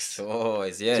 Choice.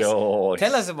 Choice, yes. Choice.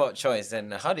 Tell us about Choice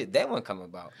and how did that one come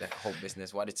about? That whole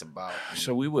business, what it's about.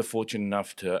 So we were fortunate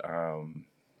enough to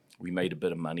we made a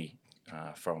bit of money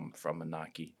from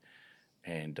Manaki,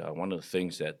 and one of the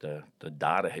things that the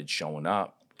data had shown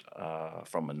up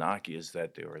from Manaki is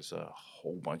that there is a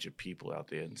whole bunch of people out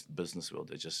there in the business world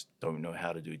that just don't know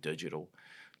how to do digital,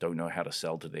 don't know how to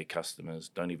sell to their customers,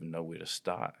 don't even know where to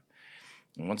start.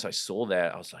 And once I saw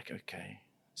that, I was like, okay,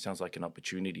 sounds like an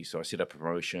opportunity. So I set up a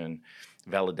promotion,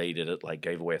 validated it, like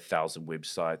gave away 1,000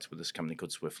 websites with this company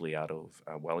called Swiftly out of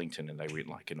Wellington, and they went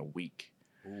like in a week.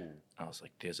 Ooh. I was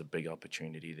like, there's a big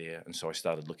opportunity there. And so I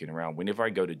started looking around. Whenever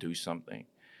I go to do something,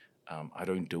 I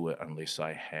don't do it unless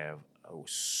I have a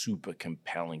super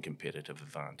compelling competitive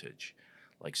advantage,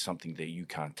 like something that you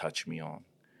can't touch me on.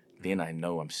 Then I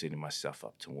know I'm setting myself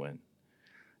up to win.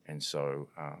 And so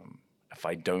if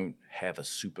I don't have a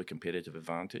super competitive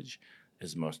advantage,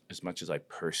 as much as I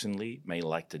personally may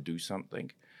like to do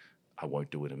something, I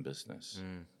won't do it in business.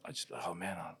 I just, oh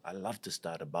man, I love to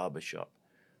start a barbershop.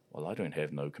 Well, I don't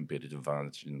have no competitive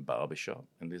advantage in barbershop,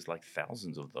 and there's like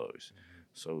thousands of those.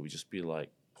 So it would just be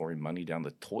like pouring money down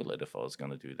the toilet if I was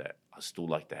going to do that. I still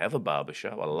like to have a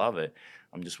barbershop. I love it.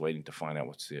 I'm just waiting to find out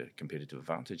what's the competitive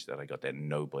advantage that I got that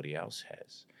nobody else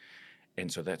has.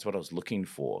 And so that's what I was looking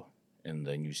for in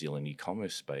the New Zealand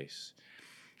e-commerce space.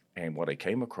 And what I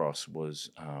came across was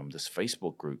this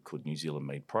Facebook group called New Zealand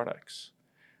Made Products.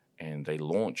 And they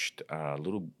launched a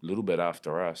little bit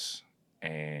after us.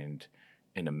 And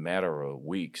in a matter of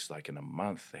weeks, like in a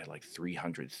month, they had like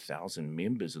 300,000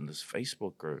 members in this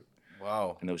Facebook group.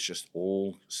 Wow. And it was just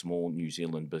all small New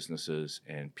Zealand businesses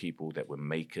and people that were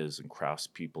makers and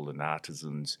craftspeople and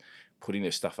artisans putting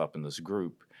their stuff up in this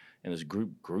group. And this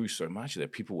group grew so much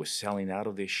that people were selling out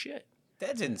of their shit.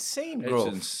 That's insane growth.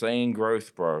 It's insane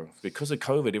growth, bro. Because of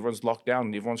COVID, everyone's locked down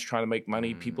and everyone's trying to make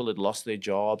money. People had lost their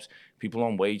jobs, people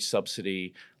on wage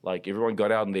subsidy. Like, everyone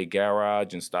got out in their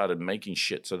garage and started making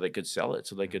shit so they could sell it,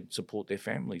 so they could support their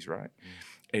families, right?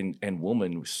 And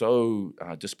women were so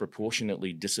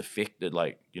disproportionately disaffected,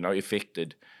 like,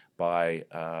 affected by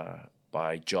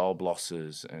job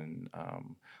losses and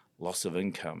loss of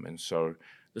income. And so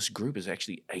this group is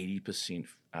actually 80%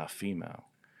 female.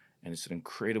 And it's an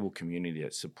incredible community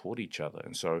that support each other.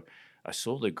 And so I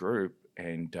saw the group,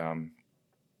 and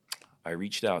I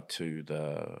reached out to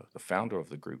the founder of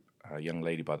the group, a young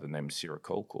lady by the name of Sarah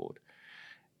Colcord,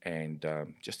 and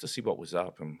just to see what was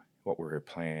up and what were her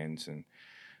plans. And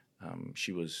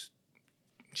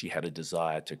she had a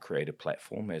desire to create a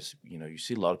platform. As you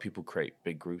see a lot of people create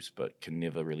big groups but can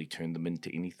never really turn them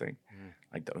into anything.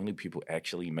 Like, the only people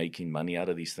actually making money out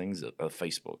of these things are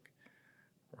Facebook,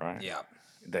 right? Yeah.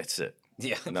 That's it.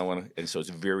 Yeah. No one, and so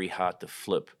it's very hard to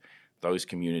flip those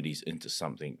communities into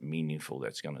something meaningful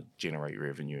that's going to generate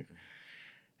revenue.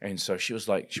 And so she was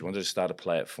like, she wanted to start a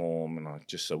platform, and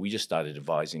so we just started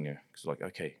advising her. It's like,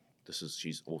 okay,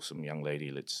 she's awesome young lady.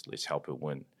 Let's help her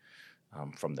win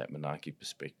from that Manaki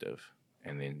perspective.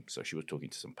 And then so she was talking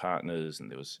to some partners, and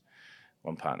there was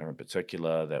one partner in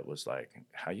particular that was like,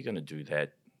 how are you going to do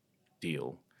that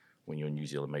deal when you're New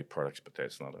Zealand Made Products, but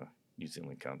that's not a New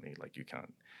Zealand company? Like, you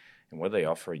can't. And what are they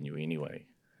offering you anyway?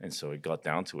 And so it got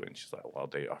down to it, and she's like, well,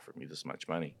 they offered me this much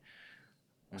money.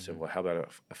 I said, well, how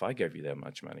about if I gave you that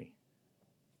much money,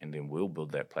 and then we'll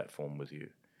build that platform with you,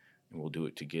 and we'll do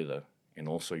it together, and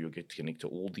also you'll get to connect to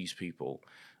all these people,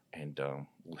 and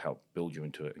we'll help build you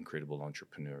into an incredible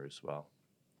entrepreneur as well.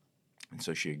 And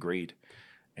so she agreed.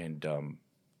 And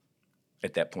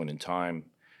at that point in time,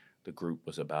 the group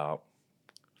was about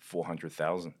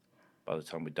 400,000 by the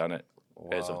time we'd done it.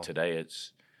 Wow. As of today,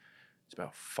 it's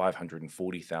about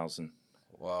 540,000.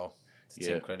 Wow. It's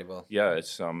incredible. Yeah,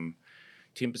 it's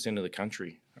 10% of the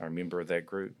country are a member of that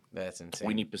group. That's insane.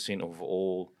 20% of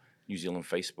all New Zealand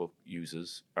Facebook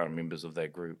users are members of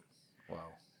that group. Wow.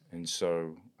 And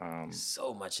so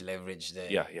so much leverage there.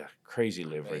 Yeah, crazy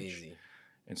leverage. Crazy.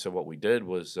 And so what we did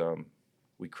was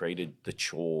we created the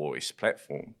Choice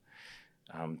platform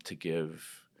to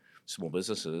give small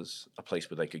businesses a place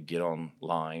where they could get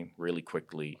online really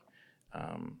quickly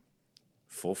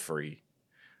for free,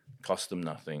 cost them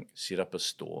nothing, set up a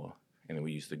store, and then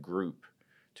we use the group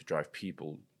to drive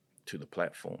people to the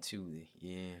platform.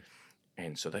 Yeah.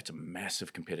 And so that's a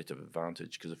massive competitive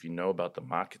advantage, because if you know about the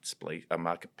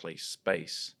marketplace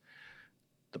space,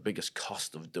 the biggest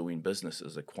cost of doing business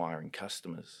is acquiring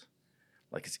customers.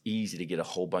 Like, it's easy to get a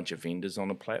whole bunch of vendors on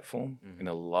a platform, and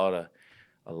a lot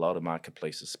of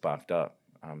marketplaces sparked up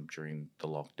during the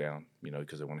lockdown,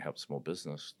 because they want to help small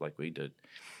business like we did.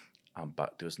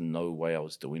 But there was no way I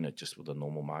was doing it just with a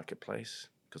normal marketplace,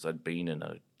 because I'd been in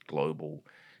a global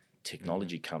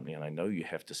technology company, and I know you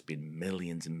have to spend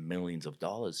millions and millions of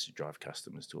dollars to drive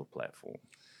customers to a platform.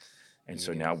 And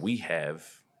so now we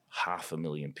have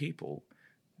 500,000 people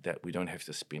that we don't have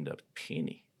to spend a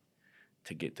penny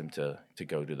to get them to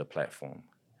go to the platform.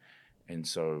 And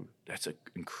so that's an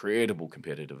incredible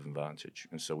competitive advantage.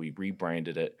 And so we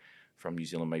rebranded it from New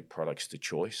Zealand Made Products to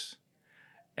Choice.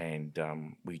 And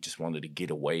we just wanted to get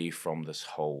away from this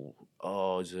whole,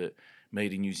 is it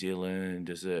made in New Zealand?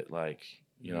 Is it like,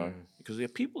 because there are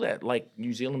people that like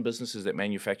New Zealand businesses that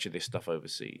manufacture their stuff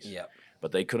overseas. Yeah.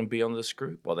 But they couldn't be on this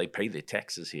group. Well, they pay their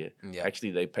taxes here. Yeah.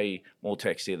 Actually, they pay more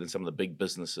tax here than some of the big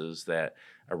businesses that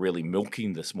are really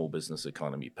milking the small business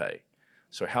economy pay.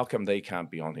 So how come they can't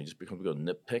be on here? Just because we're going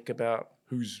to nitpick about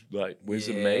who's like, where's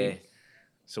it made?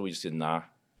 So we just said, nah,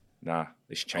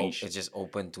 let's change. It's just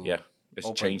open to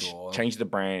let's change the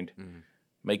brand,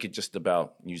 make it just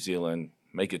about New Zealand,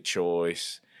 make a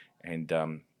choice, and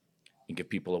give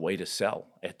people a way to sell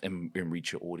and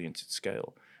reach your audience at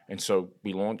scale. And so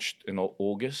we launched in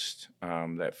August.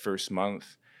 That first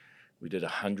month, we did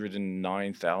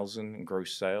 109,000 in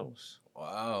gross sales.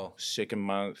 Wow. Second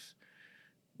month,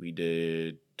 we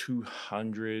did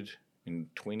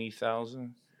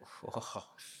 220,000. Wow.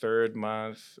 Third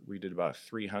month, we did about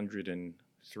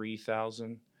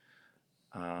 303,000.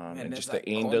 And just like the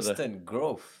end constant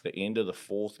growth. The end of the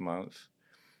fourth month,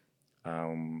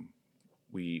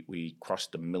 we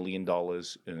crossed $1 million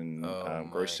in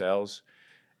gross sales.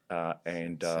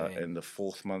 And in the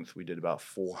fourth month, we did about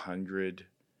 400.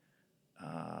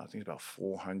 I think about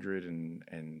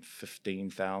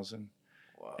 415,000.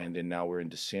 Wow. And then now we're in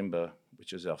December,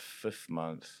 which is our fifth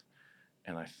month,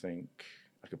 and I think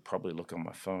I could probably look on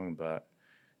my phone, but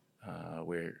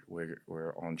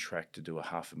we're on track to do a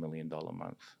 $500,000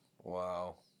 month.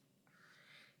 Wow.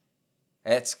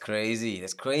 That's crazy.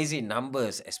 That's crazy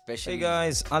numbers, especially. Hey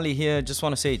guys, Ali here. Just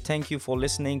want to say thank you for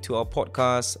listening to our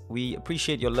podcast. We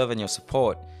appreciate your love and your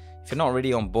support. If you're not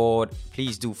already on board,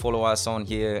 please do follow us on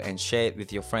here and share it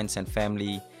with your friends and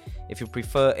family. If you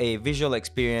prefer a visual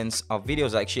experience, our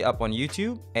videos are actually up on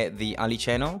YouTube at the Ali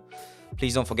channel.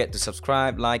 Please don't forget to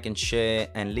subscribe, like and share,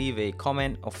 and leave a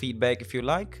comment or feedback if you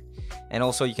like. And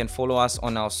also you can follow us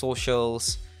on our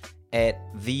socials at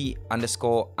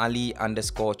the_Ali_channel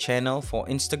for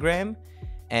Instagram,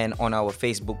 and on our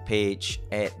Facebook page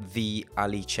at the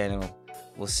Ali channel.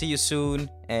 We'll see you soon,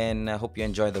 and I hope you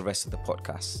enjoy the rest of the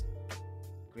podcast.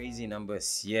 Crazy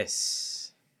numbers,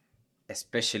 yes.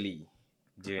 Especially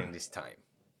during this time.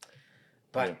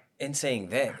 But in saying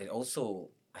that, it also,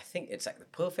 I think it's like the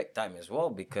perfect time as well,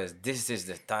 because this is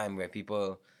the time where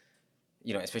people,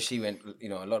 especially when,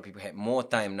 a lot of people have more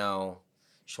time now,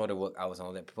 shorter work hours and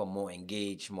all that, people are more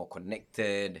engaged, more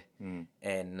connected.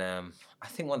 And I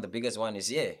think one of the biggest one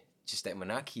is, just that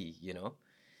monarchy,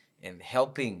 and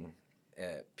helping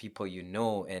people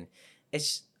and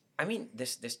it's,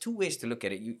 there's two ways to look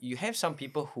at it. You have some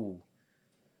people who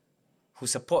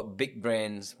support big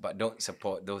brands but don't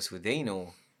support those who they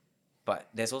know, but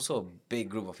there's also a big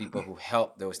group of people who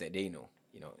help those that they know.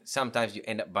 Sometimes you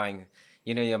end up buying,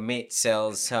 your mate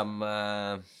sells some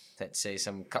let's say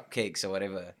some cupcakes or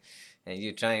whatever, and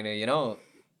you're trying to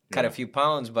cut a few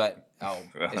pounds, but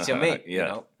it's your mate.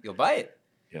 You'll buy it.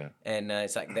 And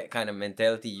it's like that kind of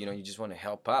mentality. You just want to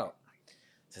help out.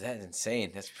 So that's insane.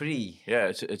 That's pretty.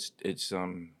 Yeah, it's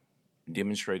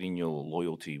demonstrating your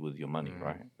loyalty with your money,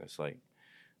 right? That's like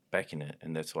backing it,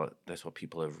 and that's what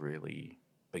people have really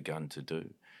begun to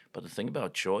do. But the thing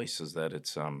about Choice is that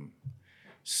it's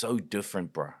so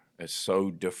different, bruh. It's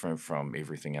so different from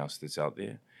everything else that's out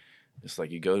there. It's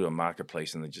like you go to a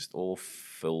marketplace and they're just all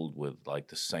filled with like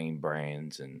the same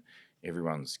brands, and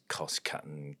everyone's cost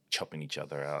cutting, chopping each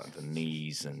other out at the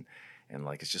knees, and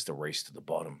like it's just a race to the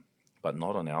bottom. But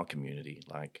not on our community.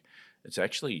 Like, it's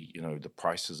actually, the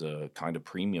prices are kind of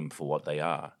premium for what they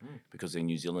are, because they're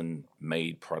New Zealand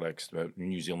made products that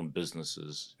New Zealand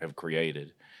businesses have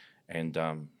created. And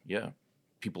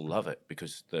people love it,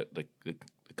 because the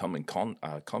common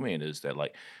comment is that,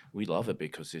 like, we love it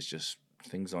because there's just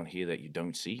things on here that you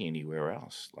don't see anywhere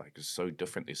else. Like, it's so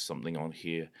different. There's something on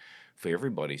here for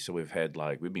everybody. So we've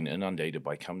been inundated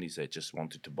by companies that just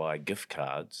wanted to buy gift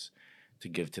cards to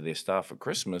give to their staff for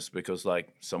Christmas because like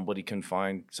somebody can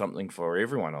find something for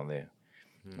everyone on there.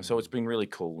 And so it's been really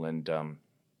cool. And our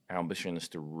ambition is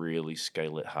to really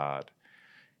scale it hard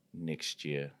next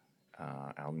year.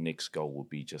 Our next goal will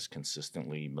be just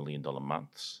consistently $1 million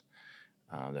months.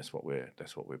 That's what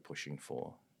we're pushing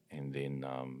for. And then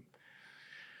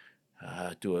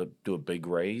do a big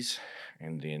raise,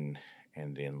 and then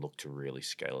look to really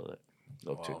scale it.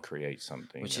 Look to create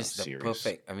something Which is the serious.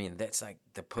 perfect. I mean, that's like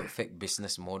the perfect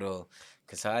business model.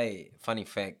 Because funny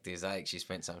fact is, I actually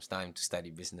spent some time to study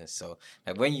business. So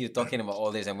like when you're talking about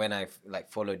all this, and when I've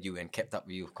like followed you and kept up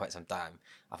with you for quite some time,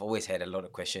 I've always had a lot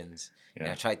of questions, and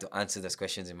I tried to answer those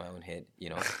questions in my own head, you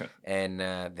know. And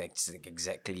that's like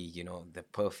exactly, you know, the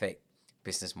perfect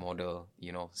business model,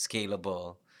 you know,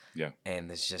 scalable. Yeah. And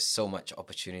there's just so much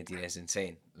opportunity that's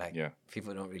insane. Like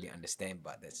people don't really understand,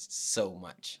 but there's so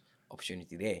much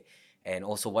opportunity there. And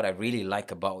also what I really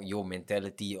like about your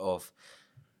mentality of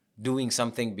doing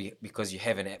something because you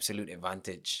have an absolute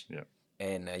advantage. Yeah.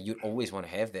 And you always want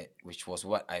to have that, which was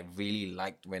what I really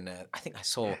liked when I think I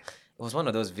saw, it was one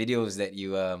of those videos that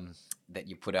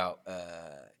you put out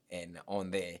and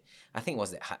on there, I think it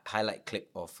was the highlight clip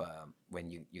of when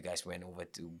you guys went over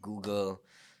to Google,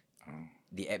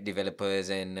 the app developers,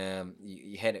 and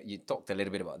you talked a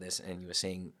little bit about this, and you were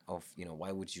saying of, you know,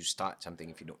 why would you start something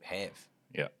if you don't have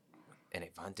an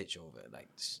advantage over it? Like,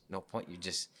 there's no point. You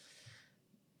just,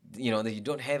 you know, that you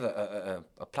don't have a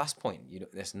plus point. You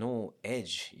don't, there's no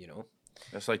edge, you know.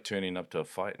 That's like turning up to a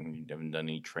fight and you haven't done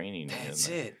any training. That's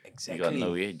like, it. Exactly. You got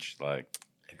no edge. Like,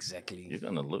 exactly. you're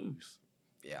gonna lose.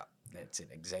 Yeah, that's it.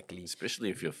 Exactly. Especially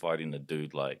if you're fighting a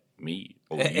dude like me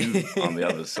or you on the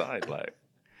other side. Like,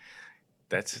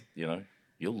 that's, you know,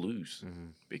 you'll lose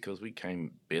because we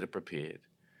came better prepared,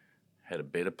 had a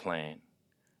better plan,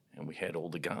 and we had all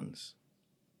the guns.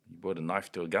 You brought a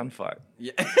knife to a gunfight.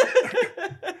 Yeah.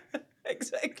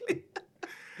 Exactly.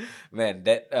 Man,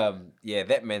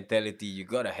 that mentality, you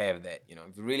gotta have that. You know,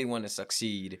 if you really want to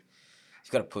succeed,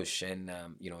 you gotta push. And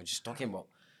you know, just talking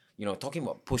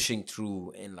about pushing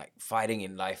through and like fighting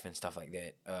in life and stuff like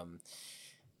that.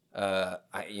 I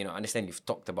understand you've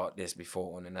talked about this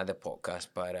before on another podcast,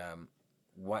 but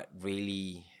what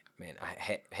really, man,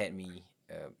 I had me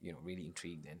really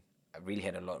intrigued, and I really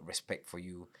had a lot of respect for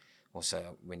you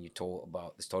also when you told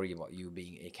about the story about you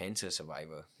being a cancer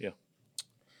survivor. Yeah.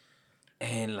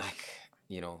 And like,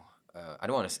 you know, I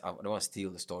don't want to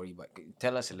steal the story, but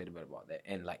tell us a little bit about that,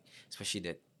 and like especially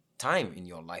the time in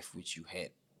your life which you had.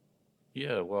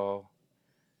 Yeah, well,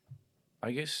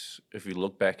 I guess if you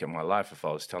look back at my life, if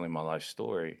I was telling my life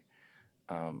story,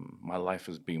 my life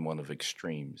has been one of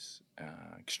extremes,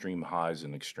 extreme highs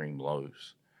and extreme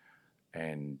lows.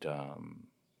 And,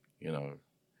 you know,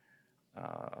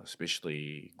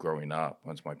 especially growing up,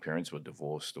 once my parents were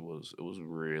divorced, it was a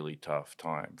really tough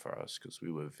time for us because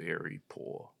we were very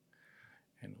poor.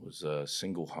 And it was a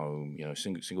single home, you know,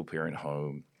 single parent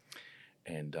home.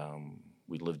 And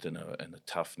we lived in a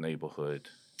tough neighborhood.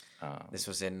 This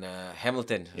was in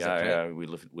Hamilton. Yeah, we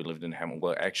lived in Hamilton.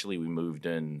 Well, actually, we moved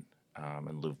in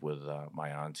and lived with my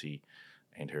auntie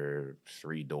and her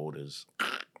 3 daughters.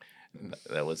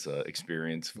 That was an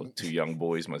experience for 2 young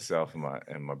boys, myself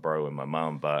and my bro and my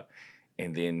mom.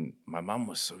 And then my mom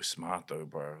was so smart though,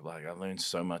 bro. Like I learned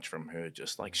so much from her,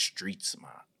 just like street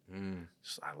smart.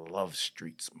 I love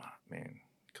street smart, man,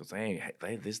 because they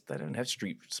don't have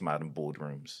street smart in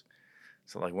boardrooms.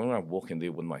 So like when I walk in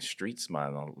there with my street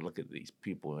smart and I look at these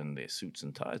people in their suits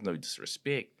and ties, no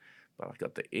disrespect, but I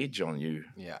got the edge on you.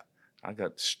 Yeah. I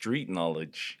got street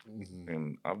knowledge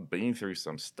and I've been through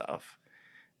some stuff.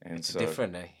 And it's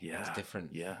different, eh? Yeah. It's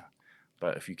different. Yeah.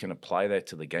 But if you can apply that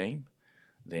to the game,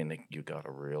 then you got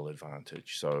a real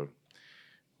advantage. So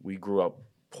we grew up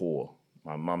poor.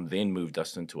 My mom then moved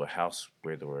us into a house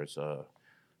where there was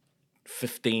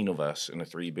 15 of us in a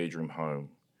 3-bedroom home.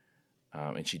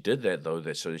 And she did that though,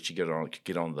 so that she could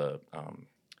get on the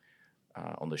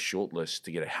short list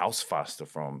to get a house faster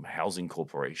from Housing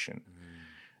Corporation.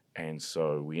 And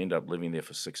so we ended up living there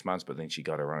for 6 months, but then she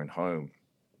got her own home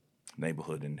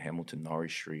neighborhood in Hamilton,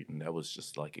 Norris Street, and that was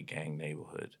just like a gang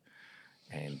neighborhood.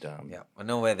 And yeah, I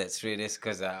know where that street is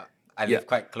because I live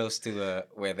quite close to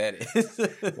where that is.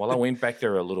 Well, I went back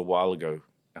there a little while ago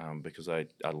because I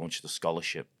launched a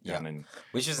scholarship down in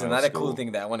which is my another school. cool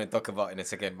thing that I want to talk about in a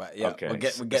second. But yeah, okay. we'll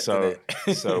get to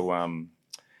that.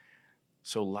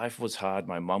 So life was hard.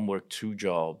 My mom worked 2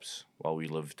 jobs while we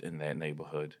lived in that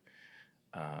neighborhood.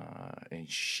 And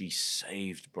she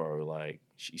saved, bro. Like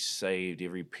she saved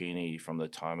every penny from the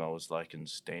time I was like in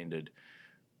standard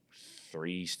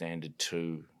 3, standard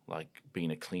 2, like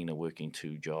being a cleaner, working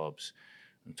 2 jobs.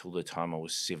 until the time I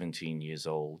was 17 years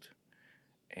old.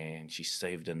 And she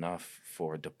saved enough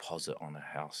for a deposit on a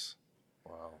house,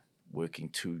 Wow. working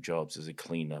 2 jobs as a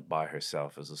cleaner by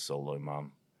herself as a solo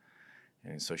mum.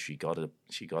 And so she got a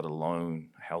loan,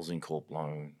 housing corp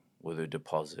loan with her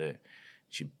deposit.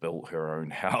 She built her own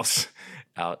house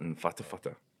out in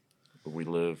Whatawhata, where we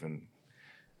live, and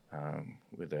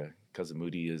where the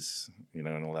Kazamudi is, and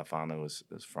all our whānau is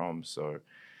from. So,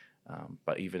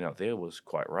 but even out there was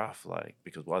quite rough, like,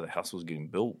 because while the house was getting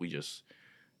built, we just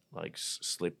like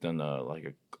slept in a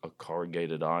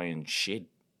corrugated iron shed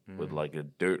with like a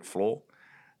dirt floor,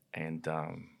 and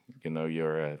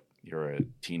you're a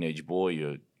teenage boy,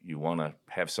 you want to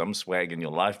have some swag in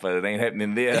your life, but it ain't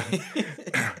happening there.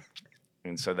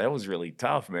 And so that was really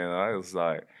tough, man. I was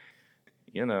like,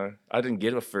 I didn't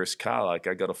get a first car. Like,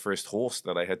 I got a first horse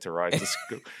that I had to ride to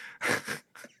school.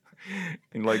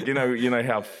 And like,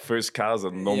 how first cars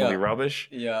are normally rubbish?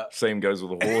 Yeah. Same goes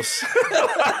with a horse.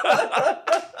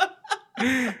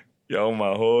 Yo,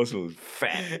 my horse was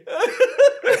fat.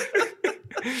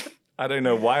 I don't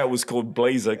know why it was called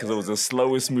Blazer, because it was the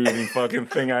slowest moving fucking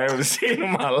thing I ever seen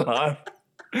in my life.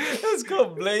 It's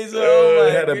called Blazer. Oh my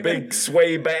It had a goodness. big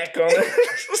sway back on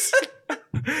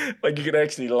it. Like, you could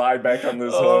actually lie back on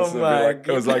this Oh horse. my It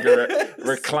was like a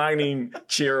reclining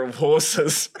chair of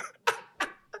horses.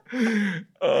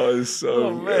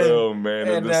 Oh man.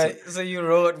 And so you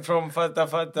rode from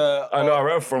Whatawhata. I know, I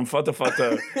rode from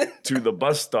Whatawhata to the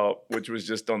bus stop, which was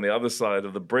just on the other side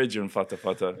of the bridge in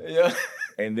Whatawhata. Yeah.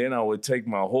 And then I would take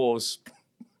my horse,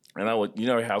 and I would,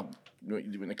 how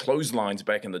when the clotheslines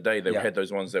back in the day, they had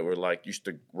those ones that were like, used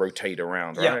to rotate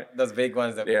around, right? Yeah, those big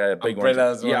ones. Big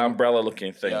umbrellas ones. Yeah, umbrella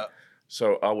looking thing. Yeah.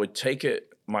 So I would take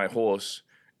my horse,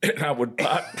 and I would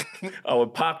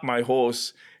park my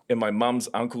horse in my mum's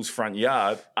uncle's front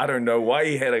yard. I don't know why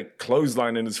he had a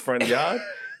clothesline in his front yard,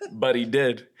 but he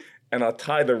did. And I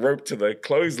tied the rope to the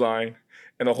clothesline,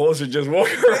 and the horse would just walk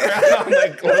around on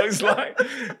that clothesline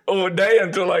all day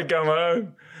until I come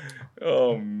home.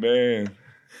 Oh, man.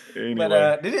 Anyway.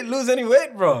 But did it lose any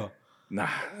weight, bro? Nah.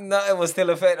 No, it was still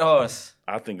a fat horse.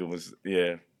 I think it was,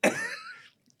 yeah.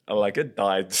 It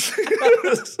died.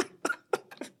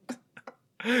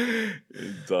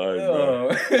 It died,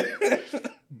 bro.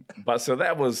 But so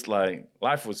that was like,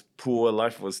 life was poor,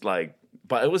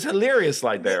 but it was hilarious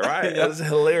like that, right? Yeah. It was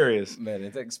hilarious. Man,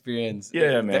 it's experience.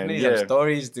 Yeah, man, Definitely yeah. some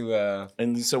stories to...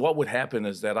 And so what would happen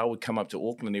is that I would come up to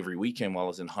Auckland every weekend while I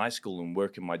was in high school and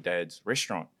work in my dad's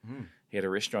restaurant. He had a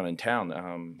restaurant in town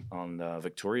on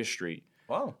Victoria Street.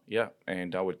 Wow. Yeah,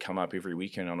 and I would come up every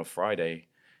weekend on a Friday,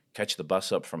 catch the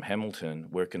bus up from Hamilton,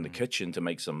 work in the kitchen to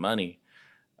make some money,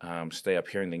 stay up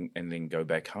here and then go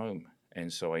back home.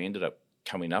 And so I ended up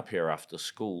coming up here after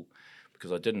school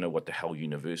because I didn't know what the hell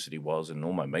university was, and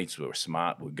all my mates were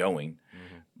smart, were going.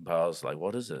 But I was like,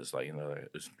 what is this? Like,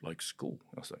 it's like school.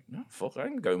 I was like, no, fuck, I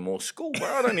can go more school, bro.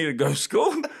 I don't need to go to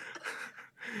school.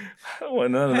 I don't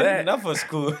want none of that. Enough for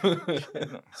school.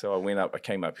 So I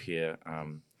came up here,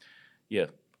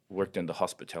 worked in the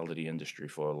hospitality industry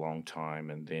for a long time,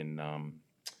 and then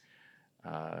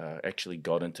actually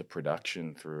got into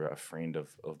production through a friend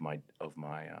of my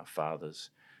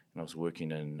father's. And I was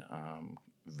working in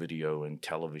video and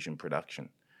television production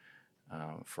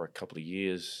for a couple of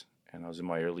years, and I was in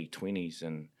my early 20s,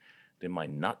 and then my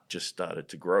nut just started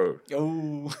to grow.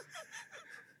 Oh.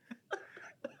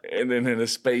 And then in a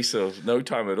space of no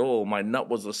time at all, my nut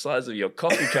was the size of your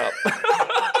coffee cup.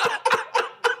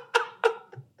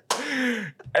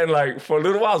 And like for a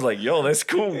little while, I was like, yo, that's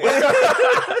cool. But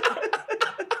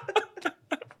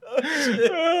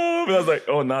I was like,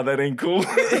 oh, no, that ain't cool.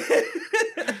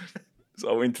 So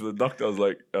I went to the doctor. I was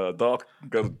like, doc,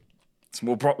 got a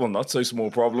small problem, not so small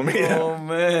problem here. Oh,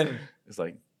 man. It's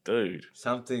like, dude.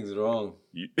 Something's wrong.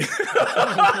 He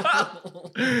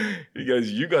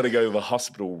goes, you got to go to the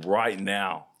hospital right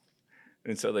now.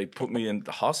 And so they put me in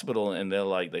the hospital, and they're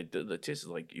like, they did the test.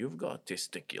 It's like, you've got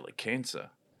testicular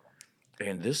cancer.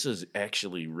 And this has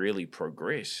actually really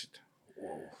progressed.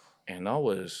 Whoa. And I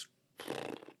was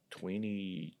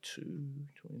 22.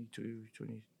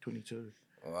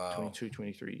 Wow. 22,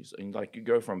 23. And like, you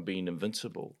go from being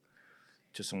invincible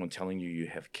to someone telling you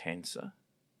have cancer.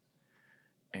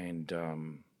 And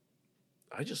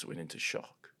I just went into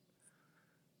shock.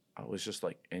 I was just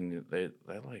like, and they're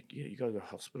like, yeah, you go to the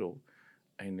hospital.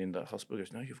 And then the hospital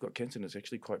goes, no, you've got cancer and it's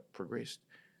actually quite progressed.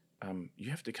 You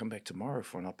have to come back tomorrow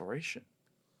for an operation.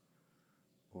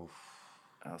 Oof.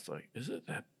 I was like, is it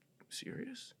that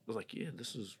serious? I was like, yeah,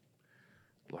 this is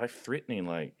life-threatening.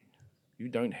 Like, you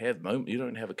don't have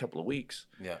a couple of weeks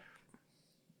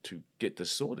to get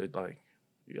this sorted. Like,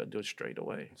 you got to do it straight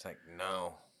away. It's like,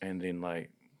 no. And then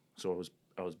so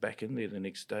I was back in there the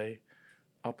next day.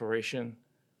 Operation,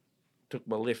 took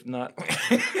my left nut.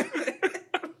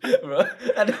 Bro,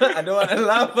 I don't want to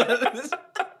laugh, but this...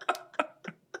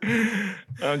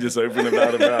 I'm just open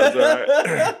about it, bro. It's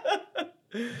all right.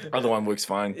 Other one works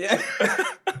fine. Yeah.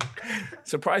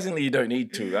 Surprisingly, you don't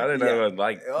need to. I don't know.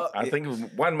 I think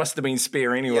one must have been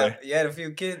spare anyway. Yeah, you had a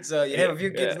few kids. You have a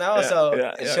few kids now, yeah, so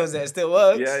yeah, it yeah. shows that it still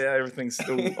works. Yeah, everything's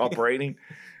still operating.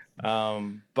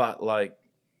 But like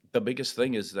the biggest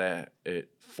thing is that it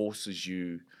forces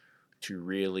you to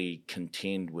really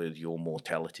contend with your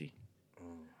mortality.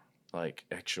 Like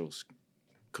actuals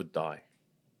could die.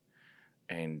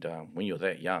 And when you're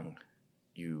that young,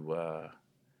 it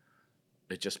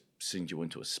just sends you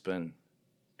into a spin.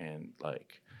 And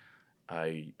like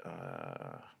I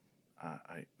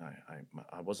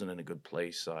wasn't in a good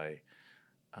place.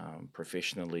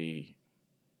 Professionally,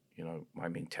 my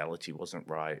mentality wasn't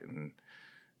right, and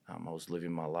I was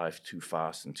living my life too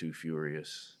fast and too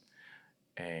furious,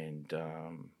 and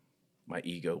my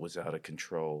ego was out of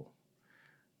control,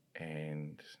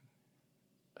 and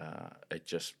it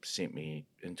just sent me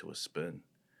into a spin.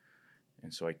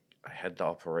 And so I had the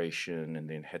operation and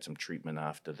then had some treatment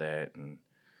after that, and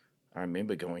I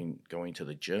remember going to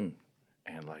the gym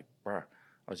and like, bro,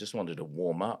 I just wanted to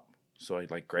warm up. So I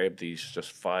like grabbed these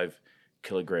just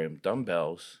 5-kilogram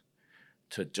dumbbells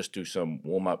to just do some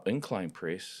warm up incline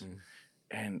press.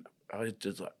 And I was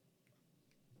just like,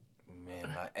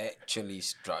 Man, like actually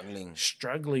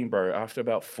struggling, bro. After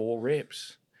about 4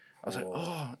 reps, I was like,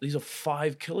 oh, these are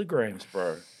 5 kilograms,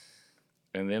 bro.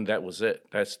 And then that was it.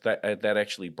 That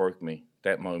actually broke me,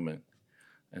 that moment.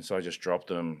 And so I just dropped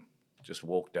them, just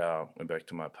walked out, went back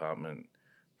to my apartment,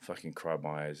 fucking cried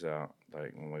my eyes out.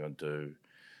 Like, what am I going to do?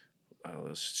 I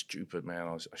was stupid, man.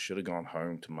 I should have gone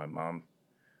home to my mum,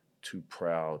 too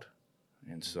proud.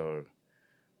 And so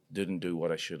didn't do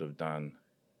what I should have done.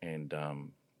 And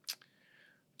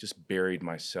just buried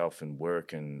myself in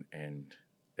work. And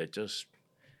it just,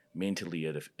 mentally,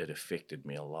 it affected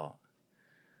me a lot.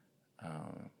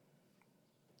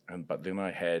 But then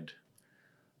I had,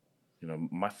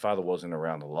 my father wasn't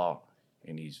around a lot,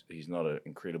 and he's not an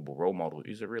incredible role model.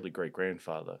 He's a really great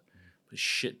grandfather, but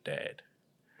shit dad.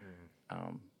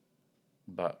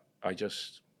 But I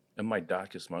just, in my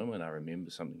darkest moment, I remember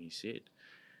something he said,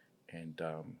 and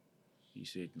he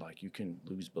said, like, you can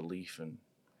lose belief in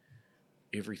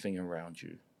everything around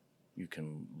you. You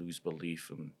can lose belief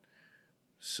in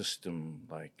system,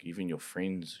 like even your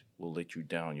friends will let you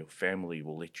down, your family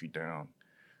will let you down,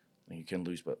 and you can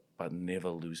lose, but never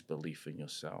lose belief in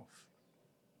yourself.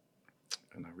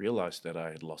 And I realized that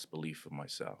I had lost belief in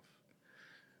myself.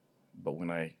 But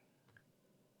when I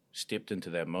stepped into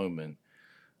that moment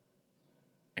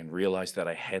and realized that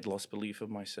I had lost belief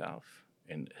in myself,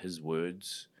 and his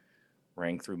words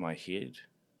rang through my head,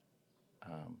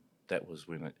 that was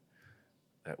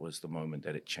the moment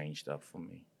that it changed up for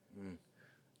me.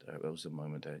 That was the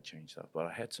moment that it changed up. But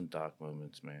I had some dark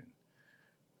moments, man,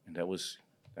 and that was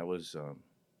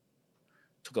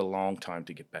took a long time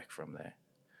to get back from that.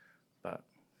 But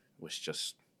it was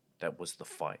just, that was the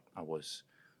fight. I was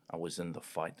in the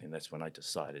fight, and that's when I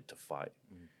decided to fight.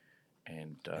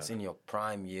 And it's in your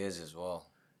prime years as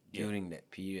well, during that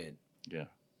period. Yeah.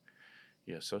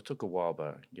 So it took a while,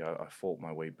 but yeah, I fought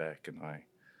my way back, and I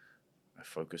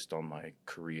focused on my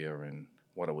career and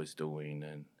what I was doing,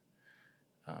 and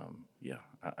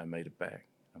I made it back.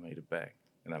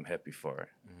 And I'm happy for it.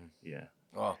 Yeah.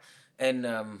 Oh, and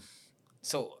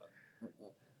so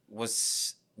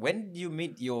when did you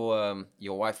meet your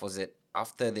wife? Was it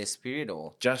after this period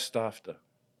or? Just after.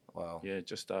 Wow. Yeah,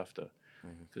 just after.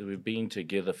 Because we've been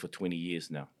together for 20 years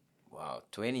now. Wow,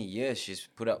 20 years she's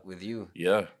put up with you.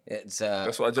 Yeah. It's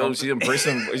that's what I told her. She's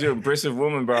impressive. She's an impressive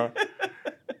woman, bro.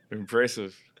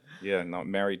 Impressive. Yeah, not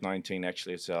married 19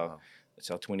 actually. It's our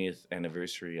 20th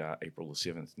anniversary, April the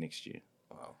 7th next year.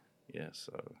 Wow. Yeah,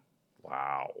 so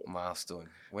wow. Milestone.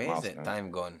 Where has that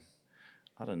time gone?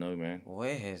 I don't know, man.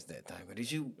 Where has that time gone?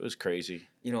 Did you? It was crazy.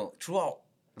 Throughout,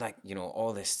 like,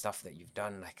 all this stuff that you've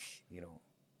done, like,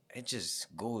 it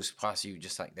just goes past you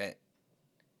just like that.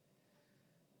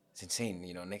 It's insane.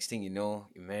 Next thing you know,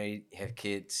 you're married, you have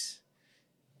kids.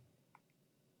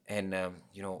 And,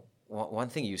 one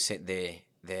thing you said there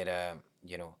that,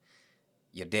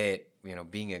 your dad,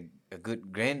 being a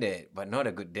good granddad, but not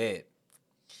a good dad.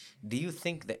 Do you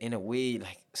think that in a way,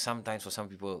 like sometimes for some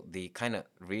people, they kind of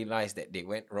realize that they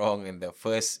went wrong in the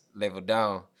first level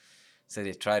down, so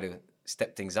they try to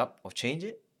step things up or change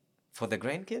it for the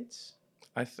grandkids?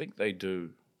 I think they do,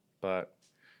 but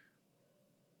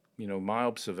my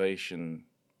observation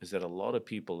is that a lot of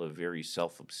people are very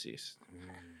self-obsessed.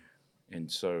 And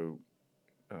so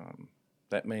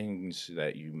that means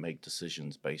that you make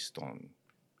decisions based on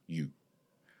you,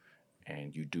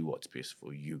 and you do what's best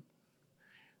for you.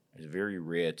 It's very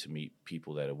rare to meet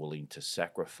people that are willing to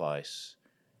sacrifice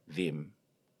them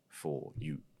for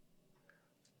you.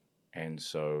 And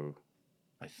so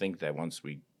I think that once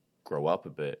we grow up a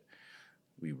bit,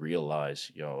 we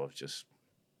realize, of just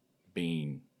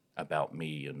being about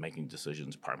me and making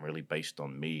decisions primarily based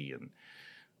on me. And,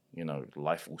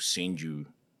 life will send you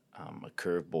a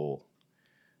curveball.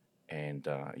 And,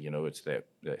 it's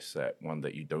that one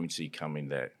that you don't see coming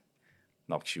that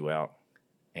knocks you out.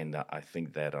 And I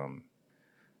think that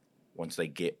once they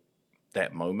get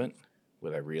that moment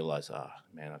where they realize,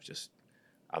 man,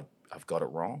 I've got it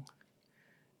wrong,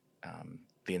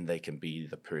 then they can be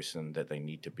the person that they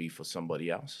need to be for somebody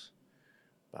else.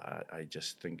 But I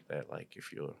just think that, like,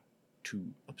 if you're too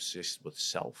obsessed with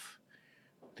self,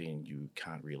 then you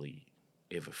can't really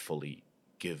ever fully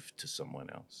give to someone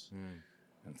else.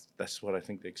 And that's what I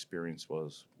think the experience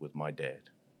was with my dad.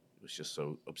 He was just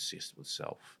so obsessed with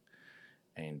self.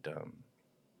 And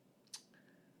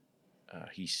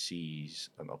he sees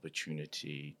an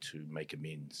opportunity to make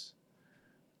amends,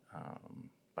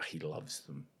 but he loves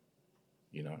them,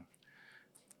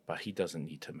 but he doesn't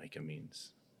need to make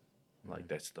amends. Like,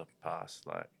 that's the past.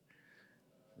 Like,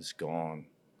 it's gone.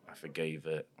 I forgave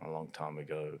it a long time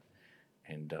ago.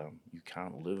 And you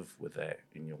can't live with that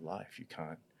in your life. You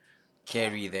can't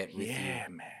carry that with you. Yeah,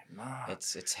 man. Nah.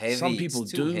 It's heavy. Some people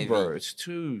it's too do, heavy. bro. It's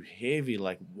too heavy.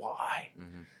 Like, why?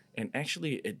 And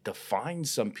actually, it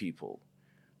defines some people,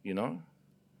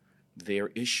 their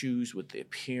issues with their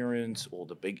parents or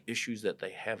the big issues that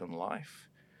they have in life.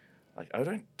 Like, I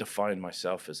don't define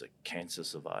myself as a cancer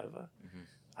survivor.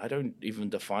 I don't even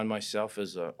define myself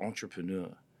as an entrepreneur.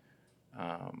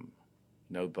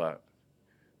 But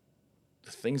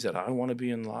the things that I want to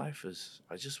be in life is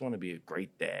I just want to be a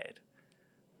great dad.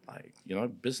 Like,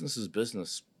 business is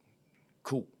business.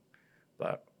 Cool.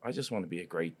 But I just want to be a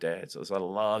great dad. So I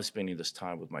love spending this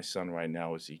time with my son right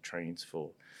now as he trains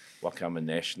for Wakama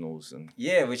Nationals. And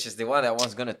yeah, which is the one I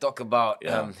was going to talk about.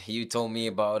 Yeah. You told me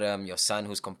about your son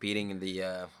who's competing in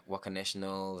the Waka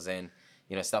Nationals and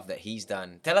stuff that he's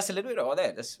done. Tell us a little bit about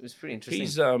that. It's pretty interesting.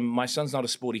 He's my son's not a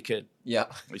sporty kid. Yeah,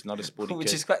 He's not a sporty which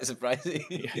kid. is quite surprising.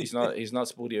 Yeah, he's not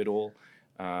sporty at all.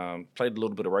 Played a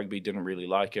little bit of rugby, didn't really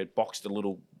like it. Boxed a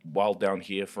little while down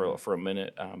here for a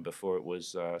minute before it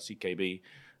was CKB,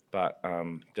 but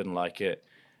didn't like it.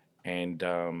 And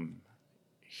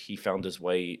he found his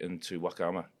way into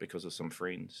Wakama because of some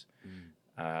friends.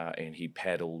 And he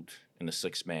paddled in a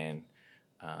 6-man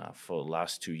for the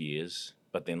last 2 years.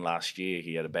 But then last year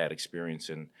he had a bad experience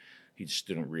and he just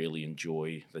didn't really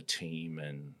enjoy the team.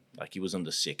 And like, he was on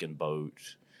the second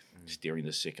boat, steering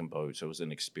the second boat, so he was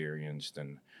inexperienced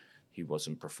and he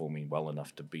wasn't performing well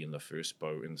enough to be in the first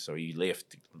boat. And so he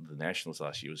left the Nationals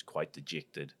last year. He was quite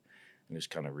dejected and he was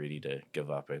kind of ready to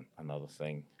give up another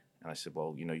thing. And I said,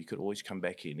 well, you could always come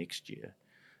back here next year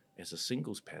as a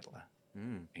singles paddler.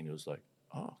 And he was like,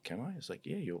 oh, can I? I was like,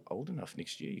 yeah, you're old enough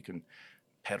next year. You can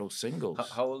paddle singles.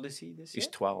 How old is he this year? He's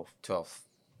 12. 12.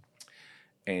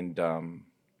 And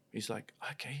he's like,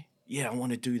 okay, yeah, I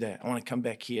want to do that. I want to come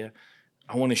back here.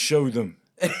 I want to show them.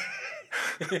 I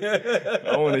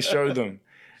want to show them.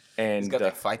 And He's got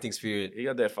that fighting spirit. He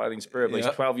got that fighting spirit. But Yeah.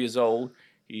 he's 12 years old.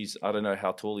 I don't know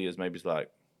how tall he is. Maybe he's like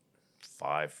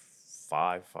 5'6"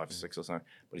 or something.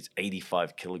 But he's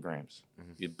 85 kilograms.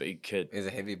 He's a big kid. He's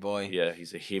a heavy boy. Yeah,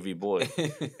 he's a heavy boy.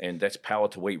 And that's power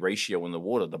to weight ratio in the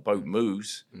water. The boat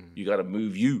moves. You got to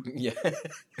move you. Yeah.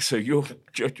 So you're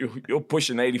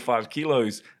pushing 85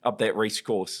 kilos up that race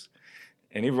course.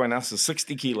 And everyone else is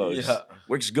 60 kilos. Yeah.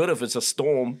 Works good if it's a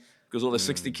storm because all the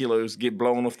 60 kilos get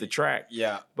blown off the track.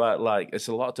 Yeah. But like, it's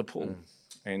a lot to pull.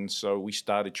 And so we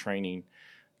started training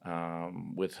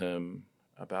with him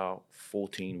about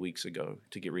 14 weeks ago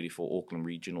to get ready for Auckland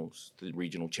Regionals, the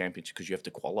regional championship, because you have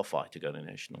to qualify to go to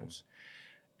nationals.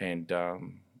 And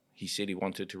he said he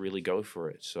wanted to really go for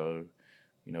it. So,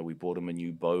 we bought him a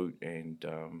new boat and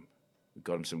we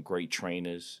got him some great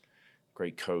trainers,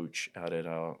 great coach out at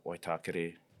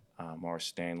Waitakere, Morris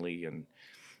Stanley, and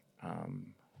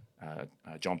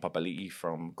John Papali'i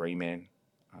from Greyman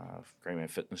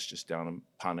Fitness just down in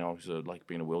Parnell, who's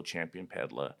being a world champion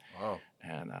paddler. Wow.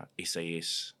 And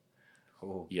SAS.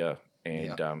 Oh. Yeah.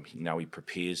 And now he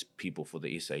prepares people for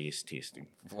the SAS testing.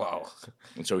 Wow.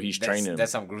 And so he's training.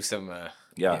 That's some gruesome.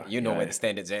 Yeah, You know yeah. where the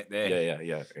standard's at there.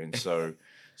 Yeah. And so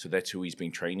that's who he's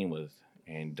been training with.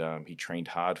 And he trained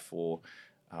hard for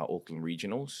Auckland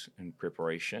Regionals in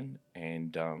preparation.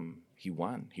 And he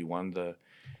won. He won the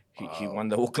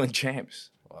Auckland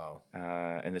Champs. Wow.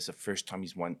 And it's the first time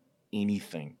he's won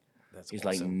anything. That's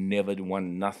Like awesome. never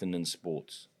won nothing in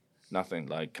sports, nothing.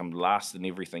 Like come last in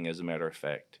everything, as a matter of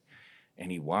fact.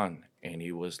 And he won, and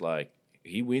he was like,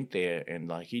 he went there, and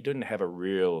like he didn't have a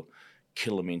real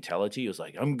killer mentality. He was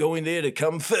like, I'm going there to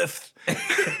come fifth.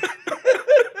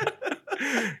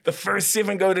 The first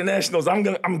 7 go to nationals. I'm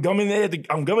coming there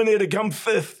to come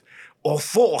fifth or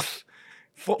fourth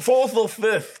or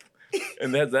fifth,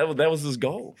 and that was his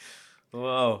goal.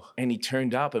 Wow. And he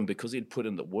turned up, and because he'd put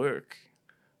in the work,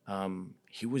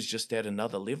 he was just at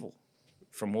another level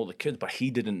from all the kids, but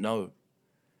he didn't know.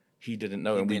 He didn't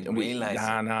know, He and didn't we realize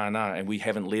it. nah, and we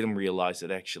haven't let him realize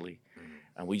it actually,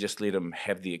 and we just let him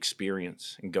have the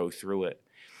experience and go through it.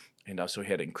 And so he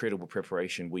had incredible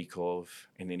preparation week of,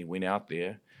 and then he went out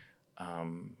there,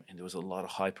 and there was a lot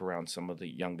of hype around some of the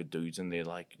younger dudes, and they're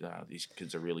like, these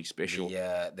kids are really special.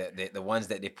 The ones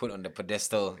that they put on the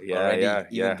pedestal Yeah, already, yeah,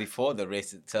 even yeah. before the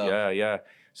race itself. Yeah.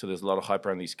 So there's a lot of hype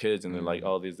around these kids, and they're like,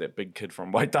 oh, there's that big kid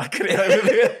from Waitakere over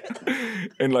there,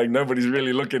 and like nobody's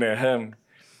really looking at him.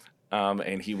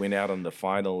 And he went out on the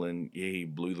final, and he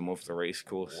blew them off the race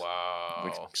course. Wow.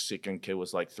 The second kid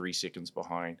was like 3 seconds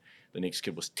behind. The next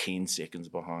kid was 10 seconds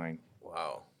behind.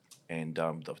 Wow. And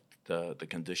the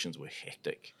conditions were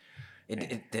hectic.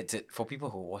 For people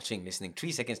who are watching, listening,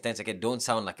 3 seconds, 10 seconds don't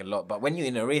sound like a lot, but when you're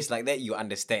in a race like that, you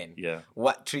understand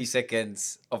what 3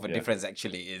 seconds of a difference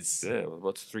actually is. Yeah,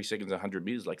 what's 3 seconds, 100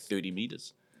 meters, like 30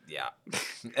 meters. Yeah.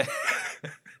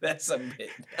 That's a bit.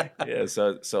 Yeah,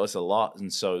 so it's a lot.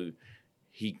 And so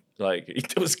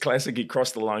it was classic. He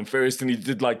crossed the line first, and he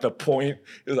did like the point.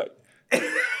 He was like,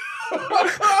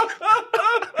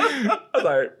 I was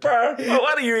like, bro,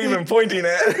 what are you even pointing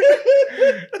at?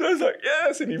 And I was like,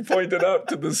 yes. And he pointed up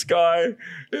to the sky.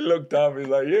 He looked up. He's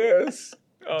like, yes.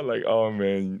 I was like, oh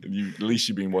man, at least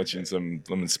you've been watching some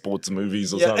sports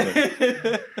movies or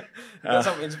something. Got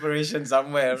some inspiration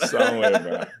somewhere. Somewhere,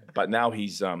 bro. But now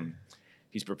he's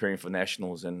preparing for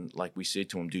nationals, and like we said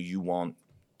to him, do you want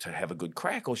to have a good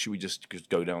crack, or should we just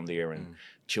go down there and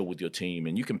chill with your team,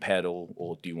 and you can paddle,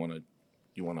 or do you want to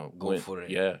Go win? for it.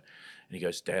 Yeah. And he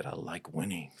goes, Dad, I like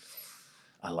winning.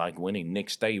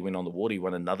 Next day he went on the water, he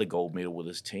won another gold medal with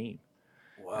his team.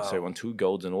 Wow. And so he won 2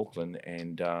 golds in Auckland,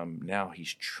 and now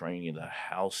he's training the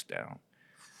house down.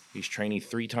 He's training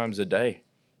 3 times a day.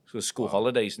 So the school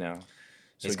holidays now.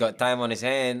 So He's got time on his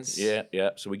hands. Yeah.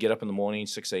 So we get up in the morning,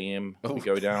 6 a.m. We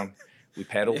go down, we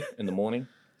paddle in the morning.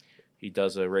 He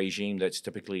does a regime that's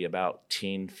typically about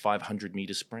 10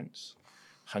 500-meter sprints,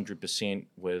 100%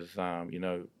 with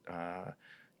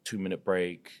 2-minute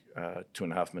break,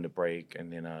 2.5-minute break,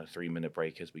 and then a 3-minute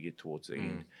break as we get towards the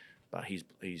end. But he's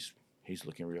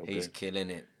looking real good. He's killing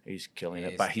it. He's killing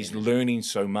it. But he's learning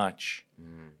so much.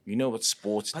 You know what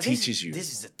sports teaches you.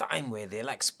 This is the time where they're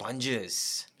like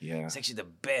sponges. Yeah. It's actually the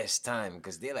best time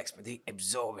because they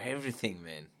absorb everything,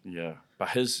 man. Yeah. But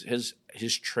his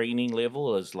training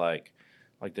level is like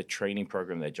the training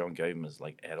program that John gave him is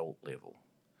like adult level.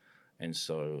 And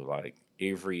so like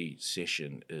every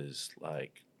session is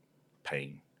like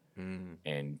pain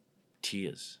and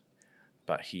tears.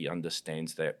 But he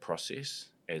understands that process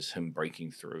as him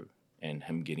breaking through and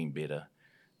him getting better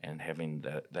and having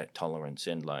that tolerance.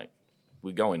 And like,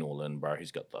 we're going all in, bro.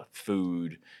 He's got the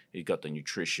food, he's got the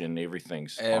nutrition,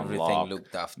 everything's on lock.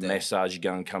 Looked after. Massage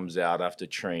gun comes out after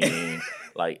training.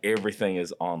 Like everything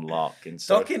is on lock. And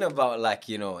so Talking about like,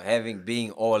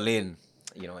 being all in,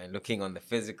 and looking on the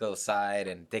physical side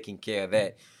and taking care of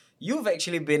that. You've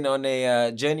actually been on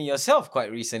a journey yourself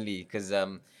quite recently because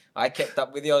I kept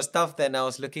up with your stuff. Then I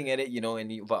was looking at it,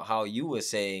 about how you were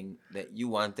saying that you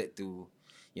wanted to,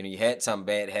 you had some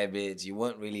bad habits. You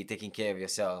weren't really taking care of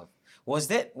yourself. Was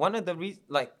that one of the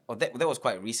that was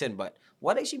quite recent? But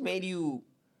what actually made you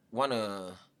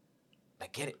wanna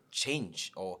get it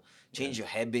changed or change your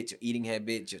habits, your eating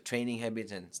habits, your training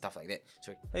habits, and stuff like that?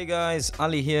 So, Hey guys,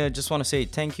 Ali here. Just want to say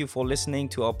thank you for listening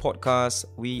to our podcast.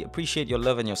 We appreciate your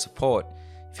love and your support.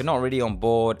 If you're not already on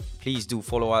board, please do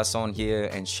follow us on here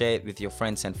and share it with your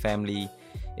friends and family.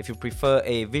 If you prefer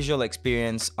a visual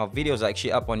experience, our videos are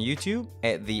actually up on YouTube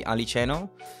at the Ali channel.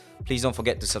 Please don't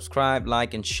forget to subscribe,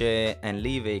 like, and share, and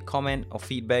leave a comment or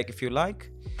feedback if you like.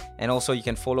 And also you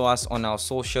can follow us on our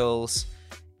socials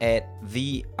at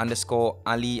the_Ali_channel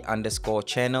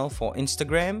for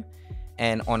Instagram,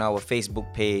 and on our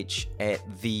Facebook page at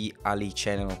the Ali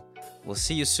channel. We'll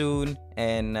see you soon,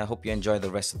 and I hope you enjoy the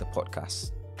rest of the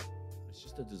podcast. it's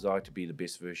just a desire to be the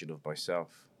best version of myself.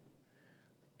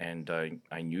 And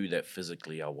I knew that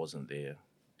physically I wasn't there.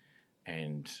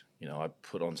 And, I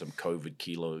put on some COVID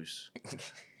kilos.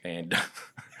 and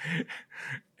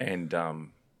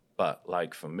but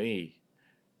like for me,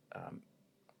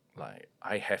 like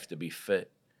I have to be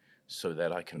fit so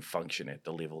that I can function at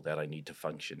the level that I need to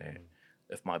function at.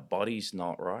 If my body's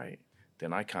not right,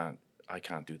 then I can't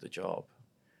do the job.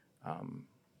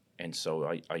 And so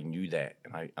I knew that,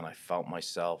 and I felt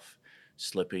myself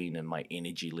slipping in my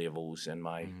energy levels and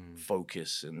my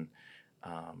focus and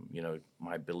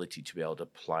my ability to be able to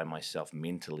apply myself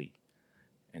mentally.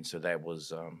 And so that was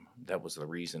the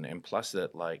reason. And plus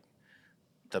that, like,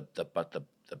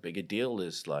 the bigger deal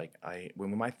is, like,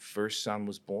 when my first son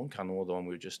was born, Kanoa, the one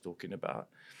we were just talking about,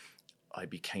 I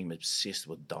became obsessed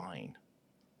with dying.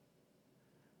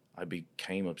 I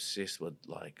became obsessed with,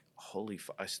 like,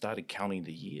 I started counting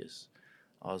the years.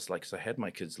 I was like, 'cause I had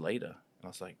my kids later, and I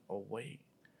was like, oh wait,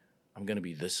 I'm gonna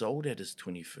be this old at his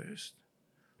 21st.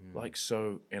 Like,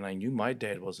 so, and I knew my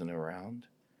dad wasn't around,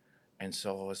 and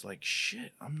so I was like,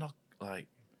 shit, I'm not, like,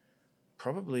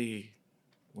 probably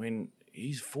when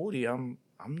he's 40, I'm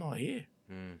not here.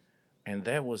 And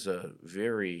that was a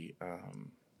very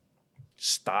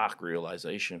stark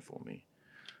realization for me.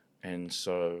 And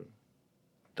so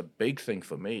the big thing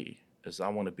for me is I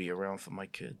want to be around for my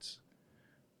kids.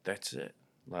 That's it.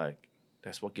 Like,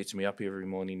 that's what gets me up every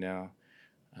morning now.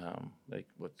 Like,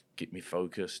 what get me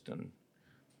focused and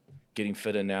getting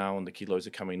fitter now, and the kilos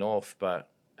are coming off,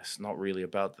 but it's not really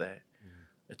about that.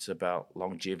 It's about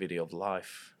longevity of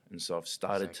life. And so I've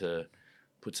started to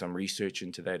put some research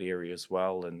into that area as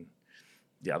well. And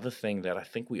the other thing that I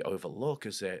think we overlook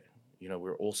is that,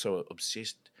 we're also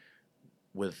obsessed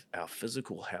with our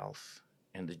physical health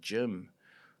and the gym.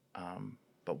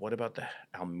 But what about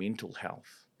our mental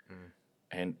health?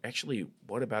 And actually,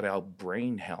 what about our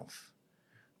brain health?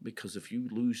 Because if you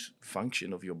lose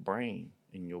function of your brain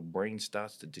and your brain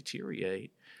starts to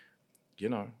deteriorate,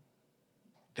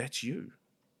 that's you.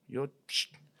 You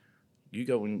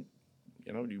go and,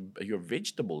 you're a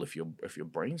vegetable if your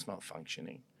brain's not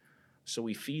functioning. So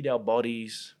we feed our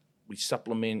bodies, we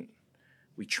supplement,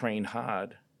 we train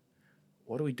hard.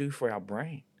 What do we do for our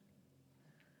brain?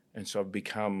 And so I've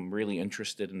become really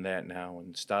interested in that now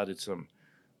and started some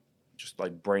just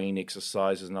like brain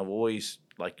exercises. And I've always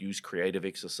used creative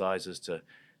exercises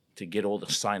to get all the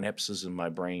synapses in my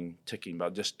brain ticking,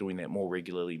 but just doing that more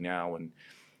regularly now, and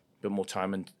a bit more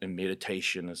time in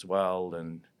meditation as well,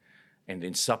 and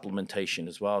then supplementation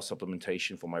as well,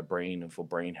 supplementation for my brain and for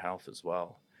brain health as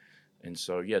well. And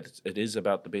so, yeah, it is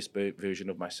about the best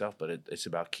version of myself, but it's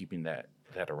about keeping that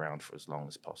around for as long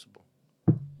as possible.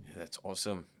 Yeah, that's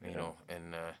awesome, you know,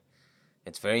 and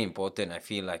it's very important. I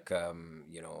feel like,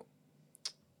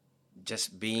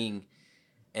 just being,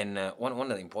 and one of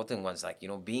the important ones, like,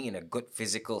 being in a good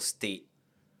physical state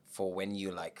for when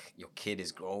your kid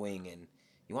is growing, and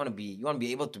you want to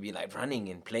be able to be like running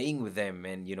and playing with them,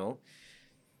 and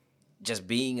just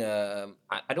being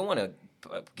I don't want to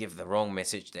give the wrong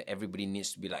message that everybody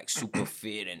needs to be like super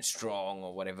fit and strong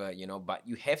or whatever, but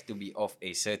you have to be of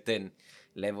a certain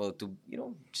level to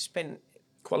spend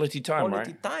Quality time,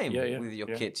 right? time Yeah, with your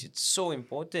yeah. kids. It's so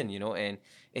important, and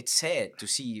it's sad to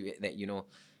see that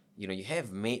you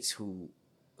have mates who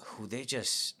they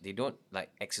don't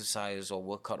like exercise or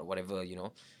work out or whatever,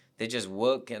 they just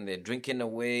work and they're drinking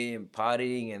away and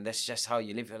partying, and that's just how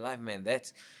you live your life, man.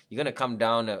 You're gonna come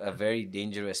down a very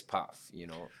dangerous path.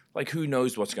 Like, who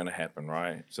knows what's going to happen,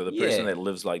 right? So the person that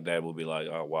lives like that will be like,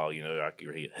 oh, well, I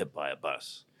could get hit by a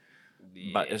bus.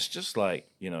 But it's just like,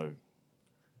 you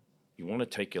want to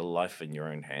take your life in your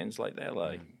own hands like that.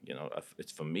 Like, if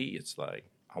it's for me, it's like,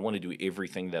 I want to do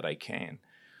everything that I can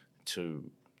to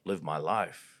live my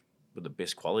life with the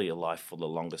best quality of life for the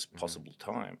longest possible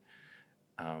time.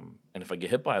 And if I get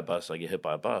hit by a bus, I get hit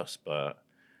by a bus. But,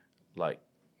 like,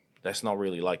 that's not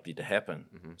really likely to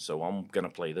happen. So I'm going to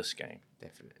play this game.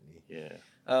 Definitely. Yeah.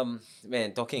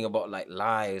 Man, talking about like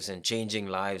lives and changing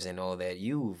lives and all that,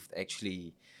 you've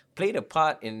actually played a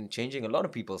part in changing a lot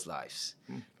of people's lives.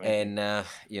 And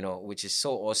which is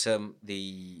so awesome.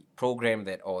 The program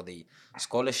or the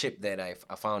scholarship that I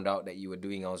found out that you were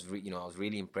doing, I was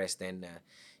really impressed. And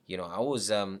I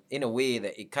was in a way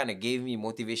that it kind of gave me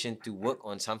motivation to work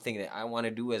on something that I want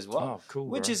to do as well. Oh, cool,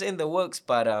 which bro. is in the works,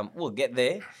 but we'll get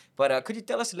there. But could you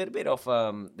tell us a little bit of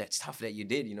that stuff that you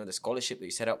did, the scholarship that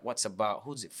you set up, what's about,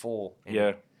 who's it for?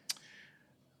 Yeah.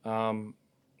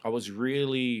 I was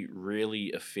really,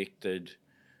 really affected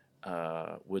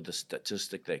with the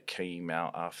statistic that came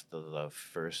out after the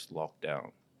first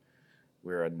lockdown,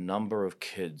 where a number of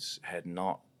kids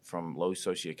from low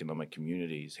socioeconomic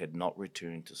communities had not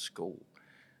returned to school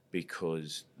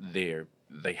because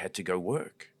they had to go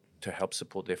work to help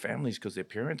support their families, because their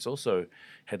parents also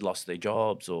had lost their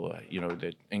jobs, or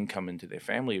their income into their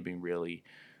family had been really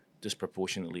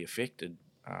disproportionately affected.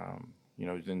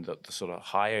 than the sort of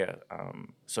higher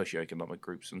socioeconomic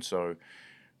groups. And so,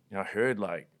 I heard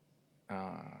like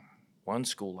one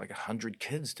school, like 100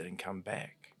 kids didn't come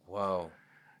back. Wow.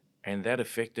 And that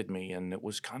affected me. And it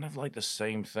was kind of like the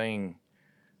same thing,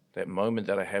 that moment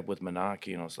that I had with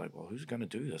Manaki. And I was like, well, who's going to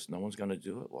do this? No one's going to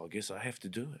do it. Well, I guess I have to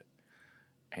do it.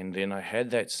 And then I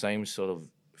had that same sort of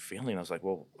feeling. I was like,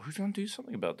 well, who's going to do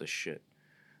something about this shit?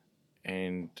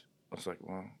 And I was like,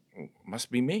 well, it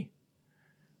must be me.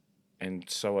 And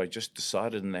so I just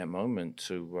decided in that moment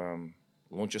to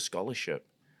launch a scholarship.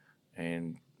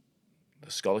 And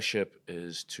the scholarship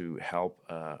is to help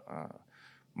a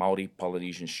Maori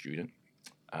Polynesian student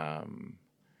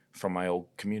from my old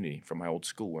community, from my old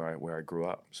school where I grew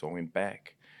up. So I went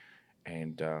back,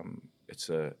 and it's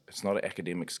not an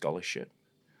academic scholarship.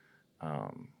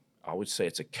 I would say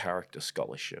it's a character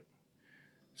scholarship.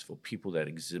 It's for people that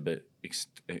exhibit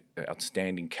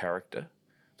outstanding character,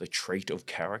 the trait of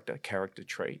character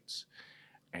traits,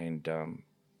 and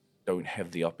don't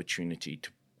have the opportunity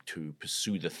to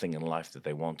pursue the thing in life that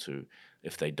they want to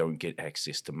if they don't get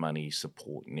access to money,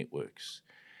 support, networks.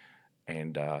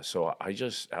 And so I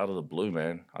just, out of the blue,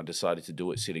 man, I decided to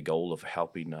do it, set a goal of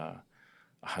helping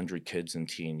 100 kids in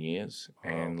 10 years.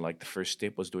 Wow. And like the first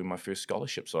step was doing my first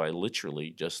scholarship. So I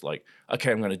literally just like,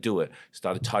 okay, I'm going to do it.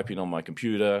 Started typing on my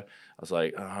computer. I was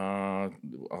like, I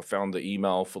found the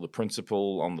email for the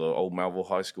principal on the old Melville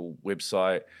High School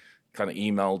website, kind of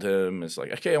emailed him. It's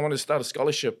like, okay, I want to start a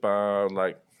scholarship,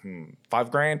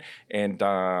 $5,000, and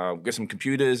get some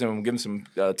computers and give him some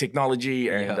technology,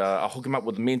 and I'll hook him up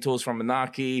with mentors from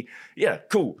Manaki. Yeah,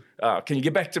 cool. Can you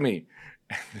get back to me?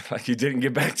 Like, he didn't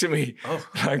get back to me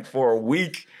like for a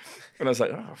week. And I was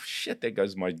like, oh shit, there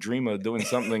goes my dreamer doing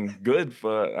something good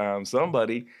for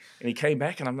somebody. And he came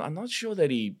back, and I'm not sure that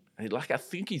I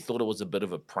think he thought it was a bit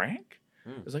of a prank.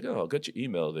 I was like, oh, I got your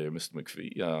email there, Mr.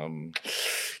 Macfie.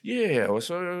 Yeah,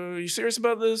 so are you serious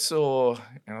about this? And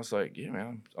I was like, yeah,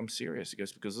 man, I'm serious. He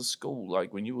goes, because this school,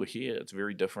 like when you were here, it's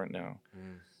very different now.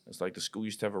 It's like the school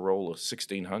used to have a roll of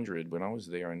 1,600 when I was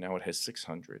there, and now it has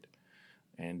 600.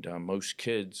 And most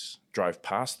kids drive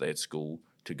past that school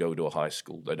to go to a high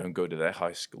school. They don't go to that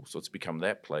high school, so it's become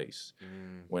that place.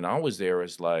 When I was there, it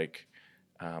was like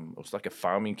a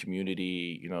farming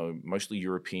community, mostly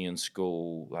European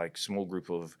school, like small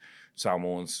group of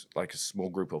Samoans, like a small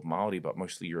group of Maori, but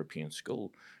mostly European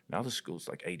school. Now the school's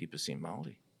like 80%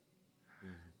 Maori.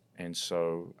 And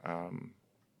so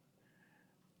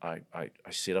I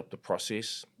set up the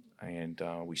process, and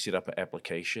we set up an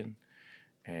application,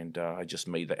 and I just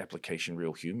made the application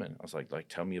real human. I was like,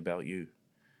 tell me about you,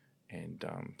 and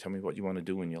tell me what you want to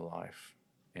do in your life.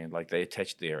 And like they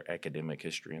attached their academic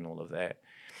history and all of that.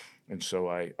 And so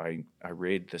I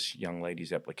read this young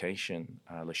lady's application,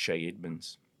 Lachey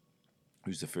Edmonds,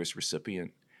 who's the first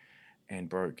recipient. And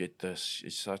bro, get this,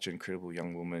 she's such an incredible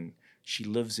young woman. She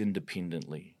lives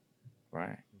independently,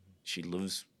 right? She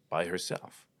lives by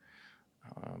herself.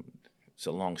 It's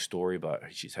a long story, but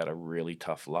she's had a really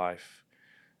tough life.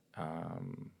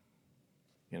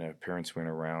 Her parents weren't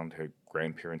around. Her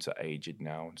grandparents are aged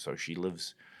now. And so she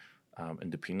lives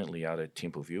independently out at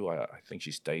Temple View. I think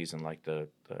she stays in like the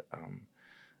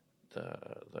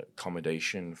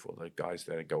accommodation for the guys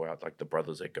that go out, like the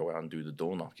brothers that go out and do the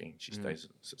door knocking. She stays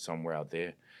somewhere out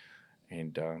there,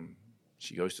 and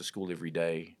she goes to school every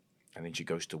day, and then she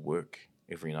goes to work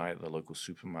every night at the local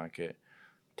supermarket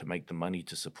to make the money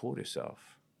to support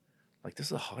herself. Like, this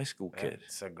is a high school kid.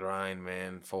 It's a grind,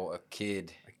 man, for a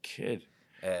kid.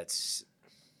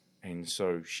 And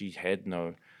so she had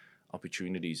no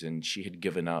opportunities, and she had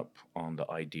given up on the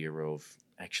idea of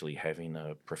actually having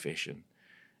a profession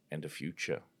and a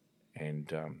future.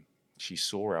 And she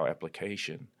saw our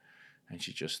application, and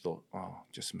she just thought, oh,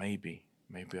 just maybe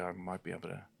I might be able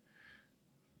to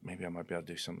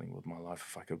do something with my life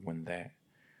if I could win that,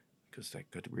 because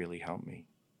that could really help me.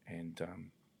 And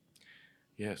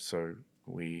so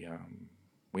we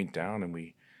went down, and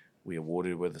we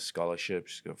awarded her with a scholarship.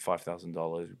 She got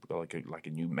 $5,000. We got like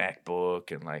a new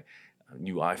MacBook and like a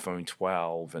new iPhone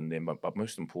 12, and then but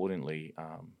most importantly,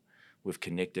 we've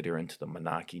connected her into the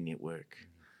Manaki network.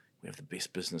 We have the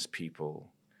best business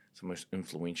people, some most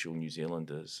influential New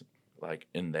Zealanders, like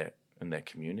in that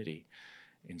community,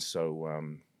 and so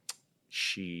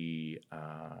she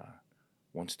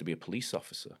wants to be a police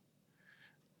officer,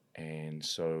 and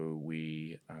so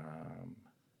we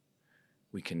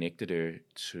connected her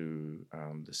to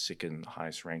the second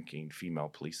highest ranking female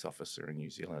police officer in New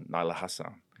Zealand, Naila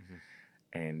Hassan,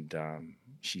 and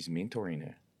she's mentoring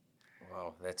her.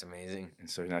 Wow, that's amazing. And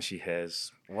so now she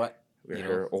has... What You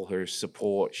know? all her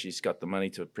support. She's got the money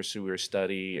to pursue her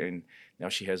study, and now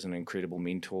she has an incredible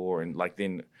mentor. And like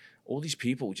then, all these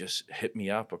people just hit me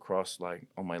up across like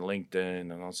on my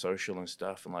LinkedIn and on social and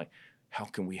stuff, and like, how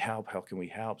can we help? How can we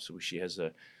help? So she has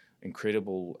a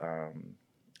incredible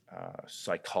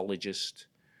psychologist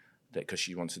that because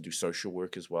she wants to do social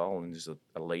work as well, and there's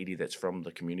a lady that's from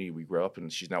the community we grew up in,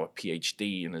 and she's now a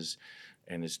PhD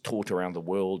and is taught around the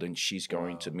world, and she's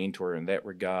going to mentor her in that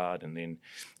regard. And then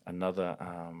another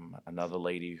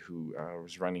lady who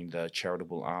was running the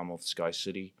charitable arm of Sky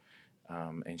City,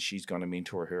 and she's going to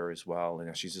mentor her as well.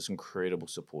 And she's this incredible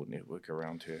support network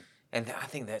around her. And I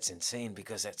think that's insane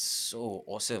because that's so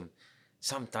awesome.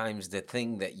 Sometimes the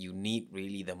thing that you need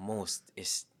really the most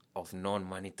is of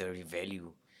non-monetary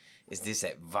value, is this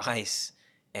advice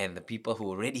and the people who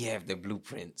already have the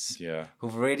blueprints,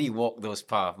 who've already walked those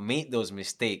paths, made those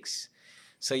mistakes,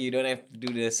 so you don't have to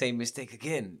do the same mistake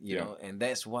again, you know. And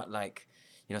that's what, like,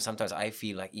 you know, sometimes I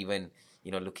feel like, even,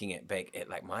 you know, looking back at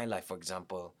like my life, for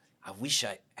example, I wish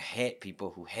I had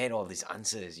people who had all these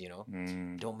answers, you know.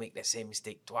 Don't make that same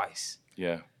mistake twice.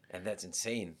 And that's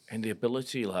insane. And the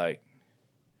ability, like,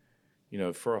 you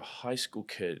know, for a high school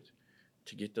kid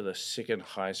to get to the second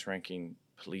highest ranking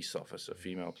police officer,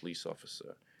 female police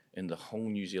officer in the whole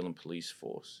New Zealand police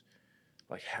force,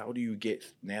 like, how do you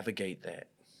navigate that,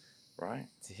 right?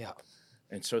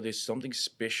 And so there's something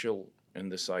special in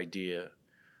this idea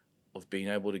of being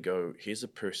able to go, here's a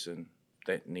person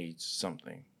that needs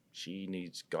something. She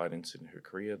needs guidance in her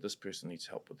career. This person needs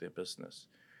help with their business.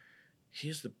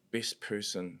 Here's the best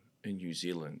person in New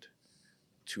Zealand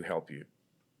to help you.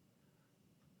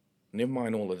 Never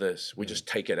mind all of this. We just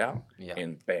take it out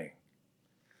and bang.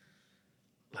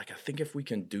 Like, I think if we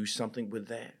can do something with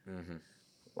that,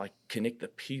 like connect the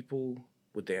people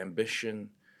with their ambition,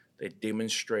 they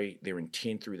demonstrate their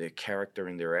intent through their character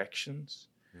and their actions,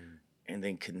 and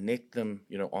then connect them,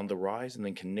 you know, on the rise, and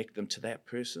then connect them to that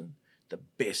person, the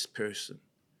best person.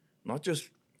 Not just,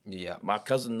 my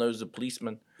cousin knows a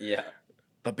policeman,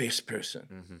 the best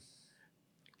person.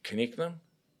 Connect them,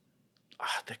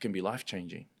 that can be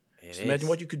life-changing. So imagine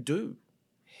what you could do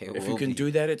if you can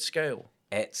do that at scale.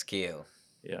 At scale.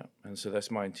 Yeah, and so that's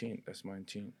my intent. It's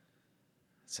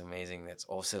amazing. That's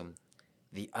awesome.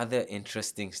 The other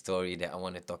interesting story that I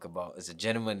want to talk about is a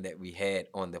gentleman that we had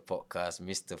on the podcast,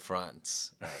 Mr.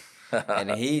 France. Right?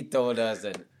 And he told us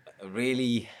a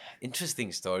really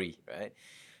interesting story, right?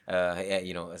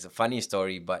 You know, it's a funny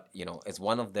story, but, you know, it's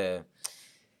one of the...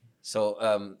 So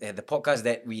the podcast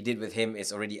that we did with him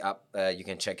is already up. You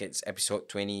can check it. It's episode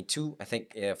 22, I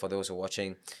think, for those who are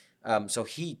watching. So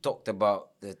he talked about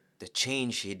the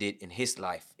change he did in his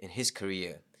life, in his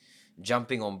career,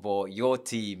 jumping on board your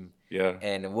team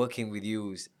and working with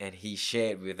you. And he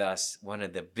shared with us one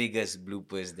of the biggest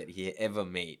bloopers that he ever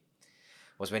made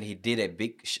was when he did a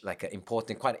big,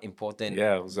 quite important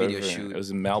video shoot. It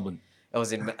was in Melbourne.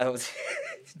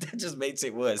 That just makes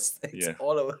it worse. It's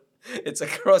all over. It's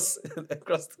across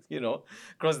across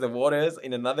the waters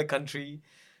in another country.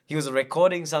 He was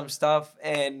recording some stuff,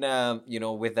 and you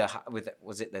know, with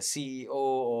was it the CEO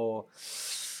or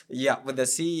with the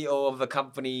CEO of the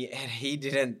company, and he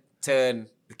didn't turn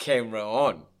the camera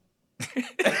on.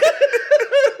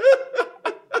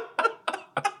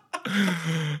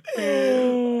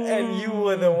 And you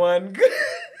were the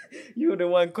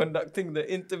one conducting the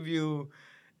interview,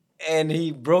 and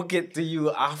he broke it to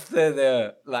you after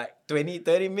the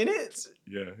 20-30 minutes.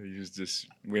 Yeah, he just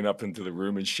went up into the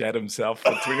room and shat himself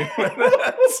for 20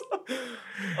 minutes.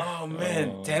 Oh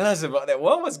man, tell us about that.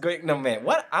 What was going on, man?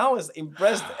 What I was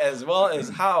impressed as well as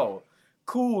how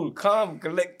cool, calm,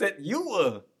 collected you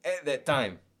were at that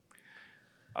time.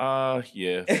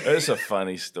 Yeah, it's a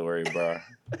funny story, bro.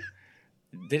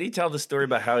 Did he tell the story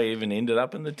about how he even ended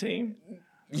up in the team?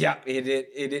 Yeah, he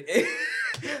did.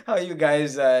 How you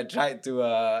guys tried to,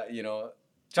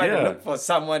 to look for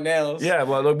someone else. Yeah,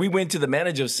 well, look, we went to the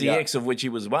manager of CX, of which he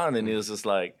was one, and he was just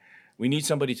like, we need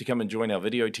somebody to come and join our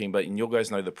video team, but you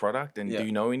guys know the product, and do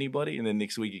you know anybody? And then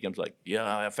next week he comes like,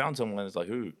 yeah, I found someone. It's like,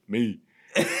 who? Me.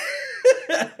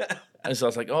 And so I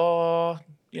was like, oh,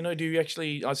 do you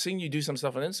actually, I've seen you do some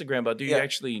stuff on Instagram, but do you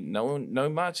actually know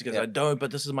much? Because I don't,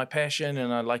 but this is my passion,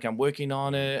 and I'm working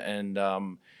on it, and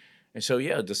so,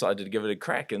 I decided to give it a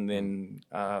crack. And then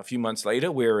a few months later,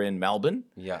 we're in Melbourne.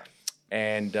 Yeah.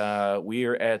 And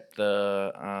we're at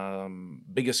the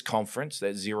biggest conference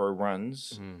that Xero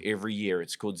runs every year.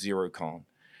 It's called XeroCon.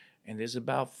 And there's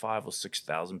about 5,000 or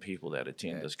 6,000 people that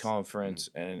attend this conference,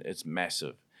 and it's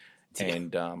massive. Yeah.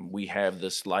 And we have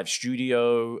this live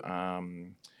studio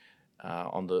on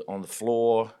the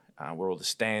floor where all the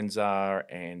stands are,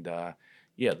 and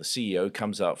the CEO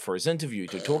comes up for his interview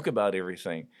to talk about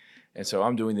everything. And so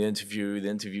I'm doing the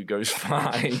interview goes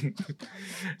fine.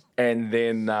 And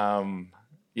then,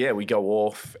 we go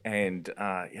off, and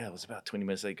it was about 20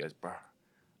 minutes later. He goes, bro,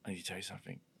 I need to tell you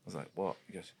something. I was like, what?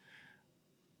 He goes,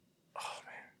 oh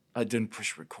man, I didn't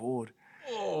push record.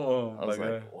 Oh, I was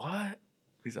like, what?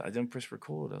 He's like, I didn't press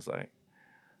record. I was like,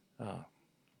 oh.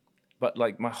 But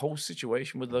like my whole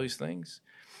situation with those things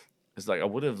is like I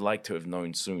would have liked to have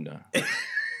known sooner.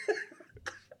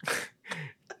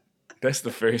 That's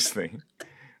the first thing.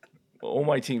 All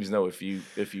my teams know if you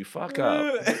fuck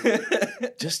up,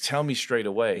 just tell me straight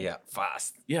away. Yeah,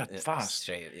 fast. Yeah, fast.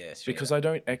 Straight Because up. I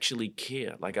don't actually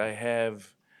care. Like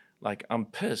I'm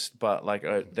pissed, but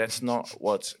like that's not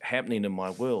what's happening in my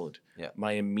world. Yeah.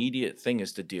 My immediate thing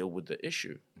is to deal with the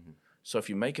issue. Mm-hmm. So if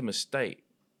you make a mistake,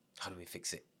 How do we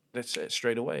fix it? that's it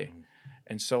straight away. Mm-hmm.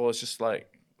 And so it's just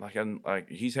like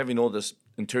he's having all this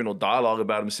internal dialogue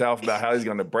about himself about how he's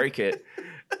going to break it.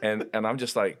 And I'm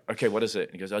just like, okay, what is it?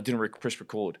 And he goes, I didn't press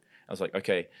record. I was like,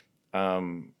 okay,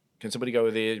 can somebody go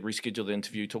over there, reschedule the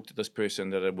interview, talk to this person,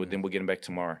 then we'll get him back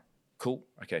tomorrow. Cool.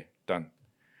 Okay, done.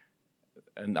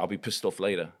 And I'll be pissed off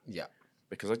later. Yeah.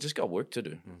 Because I just got work to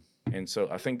do. And so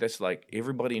I think that's like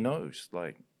everybody knows.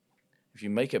 Like if you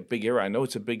make a big error, I know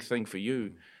it's a big thing for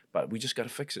you, but we just got to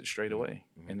fix it straight away.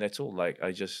 And that's all. Like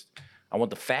I want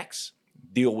the facts,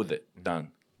 deal with it,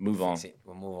 done, move on. Fix it.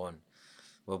 We'll move on.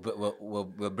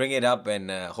 We'll bring it up and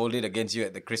hold it against you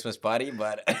at the Christmas party,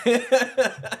 but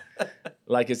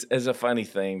Like it's a funny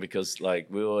thing because like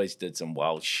we always did some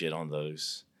wild shit on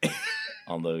those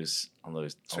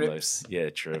Trips.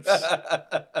 Trips.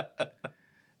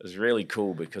 It was really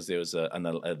cool because there was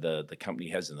the company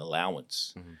has an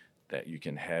allowance that you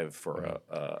can have for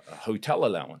a hotel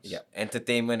allowance. yeah,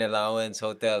 entertainment allowance,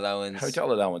 hotel allowance.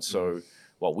 Hotel allowance. So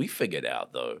what we figured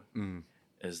out though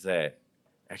is that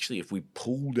actually if we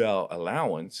pooled our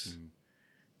allowance,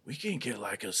 we can get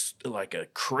like a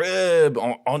crib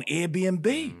on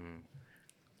Airbnb.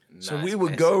 So we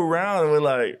would go around and we're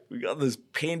like, we got this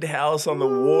penthouse on the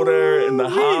water in the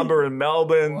harbor in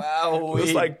Melbourne. Wow. It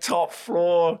was like top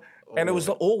floor, and it was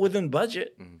all within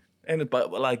budget.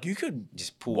 But like you could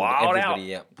Just pull wild out.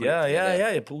 everybody up. Pull it together.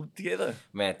 Yeah, you pull it together.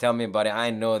 Man, tell me about it.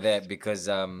 I know that because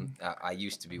I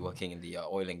used to be working in the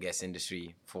oil and gas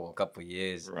industry for a couple of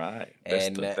years. Right.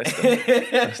 And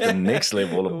That's the next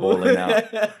level of balling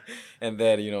out. And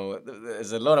then,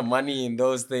 there's a lot of money in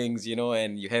those things,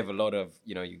 and you have a lot of,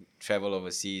 you travel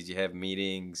overseas, you have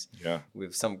meetings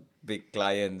with some big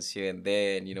clients here and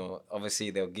there. And,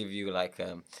 obviously they'll give you like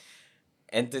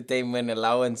entertainment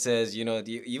allowances.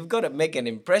 You've got to make an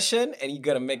impression and you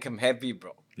got to make them happy,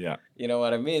 bro. Yeah. You know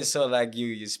what I mean? So like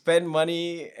you spend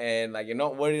money and like you're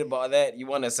not worried about that. You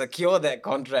want to secure that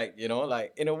contract,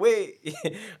 like in a way,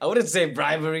 I wouldn't say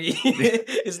bribery.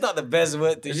 It's not the best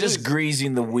word to It's use. just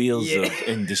greasing the wheels of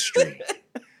industry.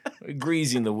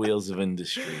 Greasing the wheels of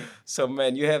industry. So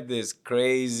man, you have this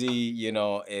crazy,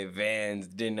 events,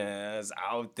 dinners,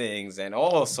 outings, and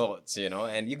all sorts,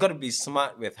 and you got to be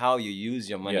smart with how you use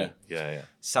your money. Yeah.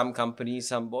 Some companies,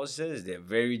 some bosses, they're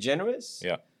very generous.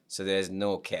 Yeah. So there's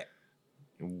no cap.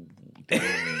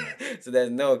 Damn. So there's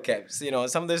no caps.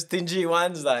 Some of the stingy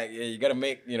ones, like you gotta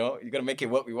make it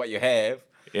work with what you have.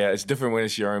 Yeah, it's different when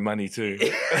it's your own money too.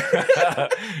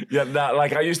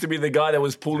 Like I used to be the guy that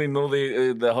was pulling all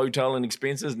the hotel and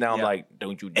expenses. Now I'm like,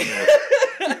 don't you do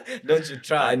it. Don't you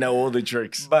try. I know all the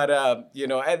tricks. But at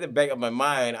the back of my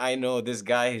mind, I know this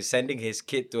guy who's sending his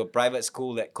kid to a private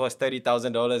school that costs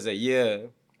 $30,000 a year.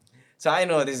 So I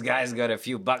know this guy's got a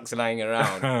few bucks lying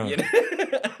around.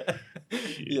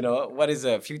 What is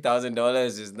a few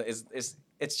 $1,000s?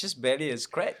 It's just barely a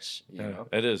scratch.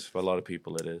 It is for a lot of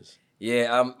people. It is.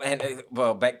 Yeah.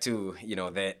 Back to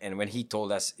that, and when he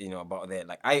told us about that,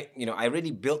 like I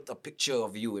really built a picture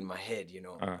of you in my head.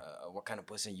 What kind of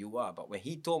person you are. But when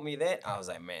he told me that, I was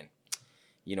like, man,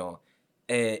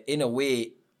 in a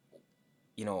way,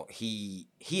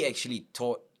 he actually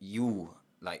taught you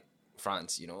like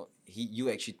France. You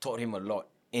actually taught him a lot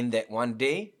in that one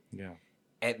day. Yeah.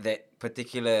 At that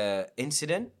particular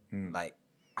incident, like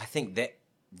I think that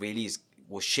really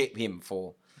will shape him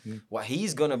for what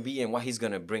he's gonna be and what he's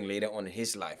gonna bring later on in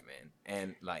his life, man.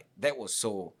 And like that was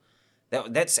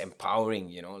that's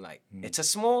empowering, like it's a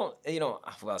small,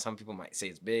 well, some people might say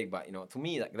it's big, but to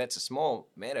me, like that's a small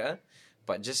matter.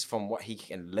 But just from what he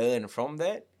can learn from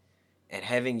that and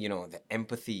having, the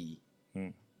empathy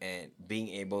and being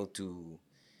able to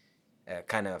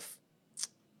kind of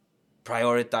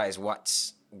prioritize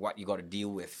what you got to deal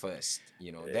with first.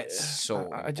 That's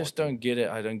so. I just don't get it.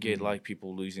 I don't get like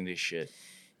people losing their shit.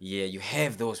 Yeah, you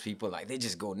have those people like they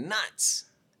just go nuts.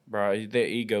 bro, their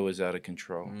ego is out of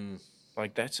control.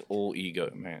 Like, that's all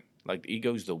ego, man. Like,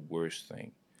 ego's the worst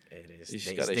thing. It is. You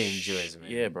just It's gotta, dangerous,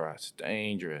 man. yeah, bro, it's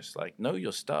dangerous. Like, know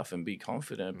your stuff and be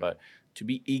confident, but to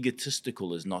be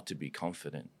egotistical is not to be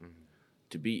confident.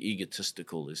 To be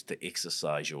egotistical is to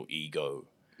exercise your ego,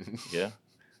 yeah?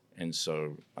 And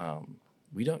so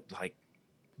we don't, like,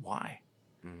 why?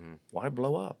 Why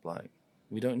blow up? Like,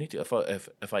 we don't need to.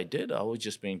 If I did, I would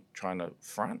just been trying to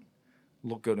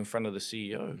look good in front of the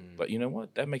CEO. But you know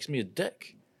what? That makes me a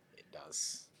dick. It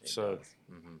does. It So does.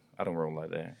 I don't roll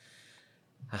like that.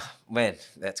 Man,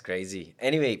 that's crazy.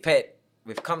 Anyway, Pat,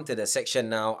 we've come to the section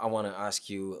now. I want to ask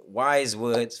you wise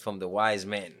words from the wise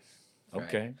men. Right?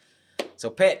 Okay. So,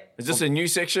 Pat, Is this a new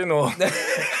section or?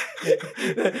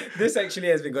 this actually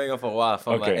has been going on for a while.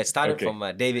 Okay, It started okay.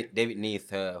 from David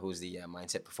Neath, who's the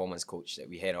mindset performance coach that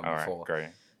we had on All before.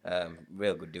 right, great.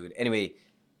 Real good dude. Anyway,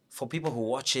 for people who are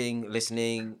watching,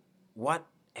 listening, what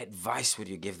advice would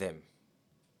you give them?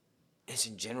 It's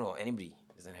in general, anybody.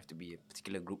 It doesn't have to be a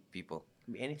particular group of people. It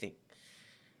can be anything.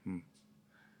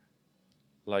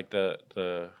 Like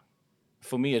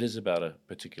for me, it is about a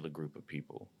particular group of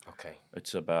people. Okay.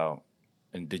 It's about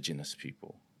indigenous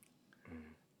people.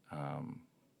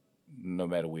 No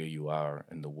matter where you are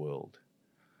in the world.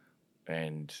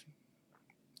 And,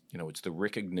 it's the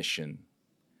recognition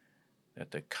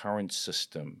that the current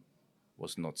system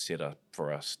was not set up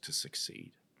for us to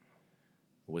succeed.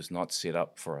 It was not set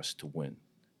up for us to win.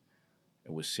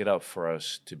 It was set up for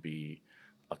us to be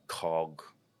a cog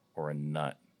or a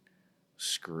nut,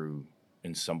 screw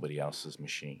in somebody else's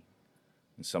machine,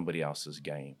 in somebody else's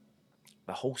game.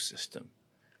 The whole system,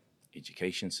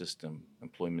 education system,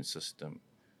 employment system,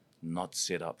 not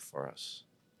set up for us.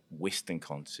 Western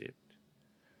concept.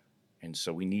 And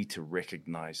so we need to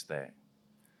recognize that.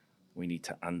 We need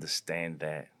to understand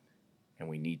that. And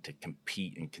we need to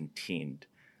compete and contend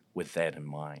with that in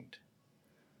mind.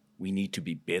 We need to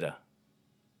be better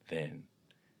than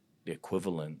the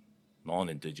equivalent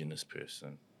non-Indigenous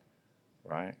person,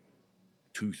 right?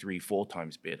 2, 3, 4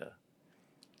 times better.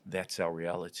 That's our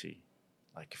reality.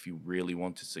 Like, if you really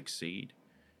want to succeed,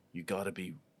 you got to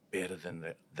be better than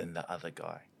the other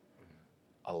guy.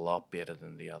 A lot better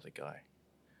than the other guy.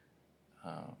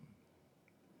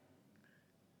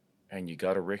 And you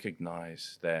got to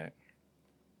recognize that,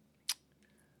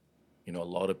 a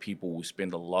lot of people will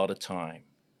spend a lot of time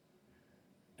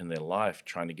in their life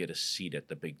trying to get a seat at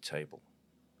the big table.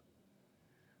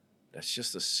 That's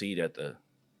just a seat at the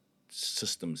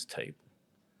system's table.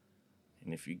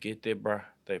 And if you get there, bruh,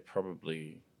 they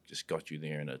probably just got you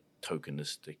there in a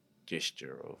tokenistic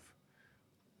gesture of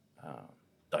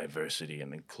diversity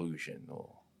and inclusion or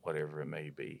whatever it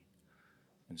may be.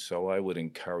 And so I would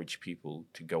encourage people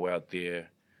to go out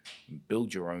there and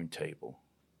build your own table.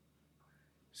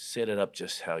 Set it up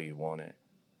just how you want it.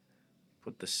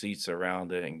 Put the seats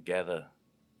around it and gather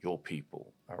your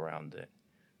people around it.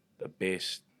 The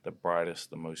best, the brightest,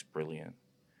 the most brilliant.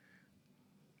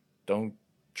 Don't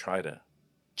try to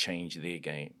change their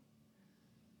game.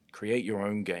 Create your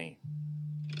own game.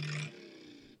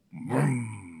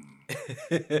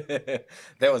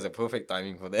 That was a perfect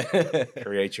timing for that.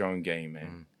 Create your own game,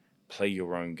 man. Play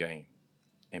your own game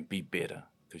and be better,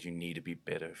 because you need to be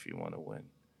better if you want to win.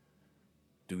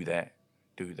 Do that.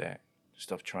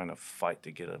 Stop trying to fight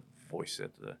to get a voice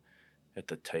at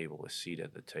the table, a seat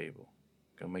at the table.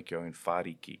 Go make your own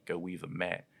whāriki. Go weave a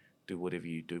mat. Do whatever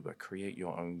you do, but create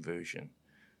your own version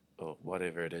of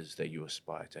whatever it is that you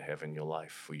aspire to have in your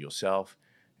life for yourself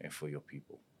and for your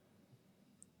people.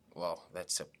 Wow,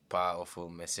 that's a powerful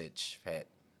message, Pat.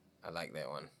 I like that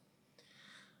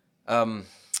one.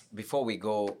 Before we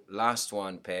go, last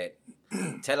one, Pat.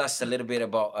 Tell us a little bit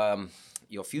about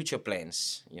your future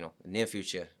plans. Near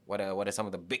future. What are some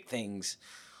of the big things,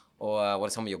 or what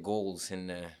are some of your goals,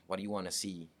 and what do you want to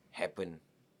see happen?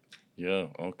 Yeah.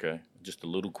 Okay. Just a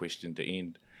little question to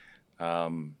end.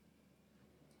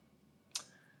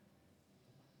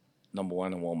 Number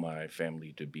one, I want my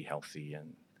family to be healthy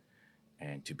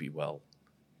and to be well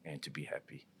and to be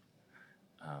happy.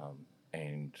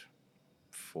 And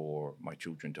for my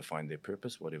children to find their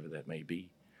purpose, whatever that may be,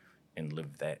 and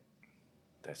live that.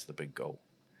 That's the big goal.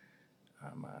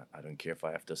 I don't care if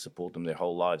I have to support them their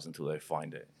whole lives until they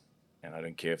find it. And I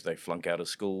don't care if they flunk out of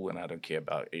school, and I don't care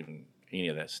about even any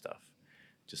of that stuff.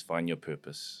 Just find your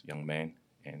purpose, young man,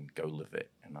 and go live it.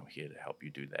 And I'm here to help you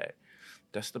do that.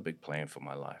 That's the big plan for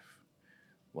my life.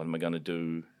 What am I going to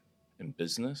do in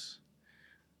business?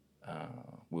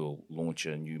 We'll launch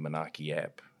a new Macfie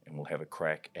app, and we'll have a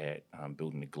crack at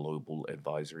building a global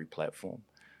advisory platform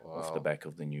off the back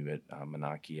of the new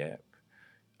Macfie app.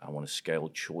 I want to scale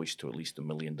choice to at least $1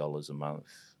 million a month.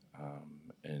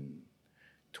 in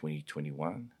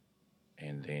 2021.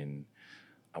 And then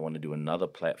I want to do another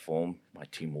platform. My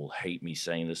team will hate me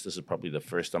saying this. This is probably the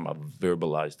first time I've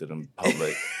verbalized it in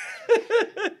public.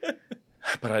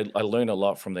 But I learned a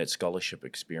lot from that scholarship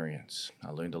experience. I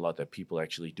learned a lot that people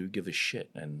actually do give a shit.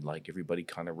 And like everybody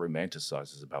kind of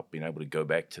romanticizes about being able to go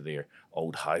back to their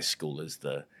old high school as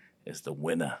the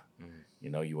winner. You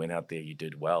know, you went out there, you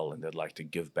did well, and they'd like to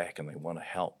give back and they want to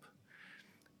help.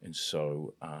 And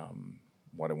so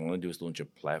what I want to do is launch a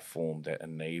platform that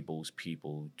enables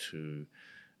people to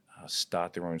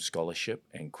start their own scholarship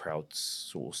and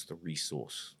crowdsource the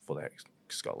resource for that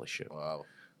scholarship. Wow.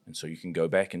 And so you can go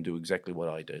back and do exactly what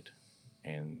I did.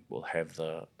 And we'll have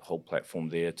the whole platform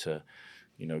there to,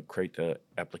 you know, create the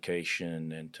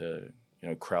application and to, you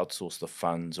know, crowdsource the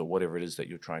funds or whatever it is that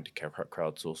you're trying to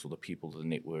crowdsource, or the people, the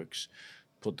networks,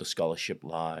 put the scholarship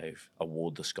live,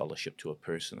 award the scholarship to a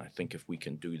person. I think if we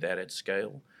can do that at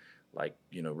scale, like,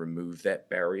 you know, remove that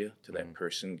barrier to that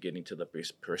person getting to the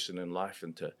best person in life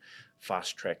and to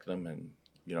fast track them, and,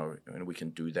 you know, and we can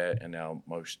do that in our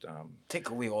most... Take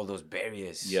away all those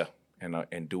barriers. Yeah,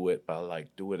 and do it by,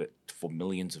 do it for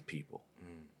millions of people.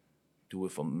 Do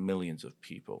it for millions of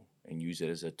people and use it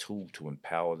as a tool to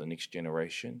empower the next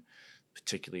generation,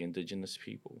 particularly Indigenous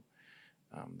people.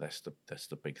 That's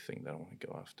the big thing that I want to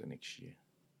go after next year.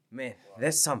 Man,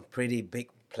 there's some pretty big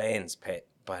plans, Pat.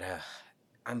 But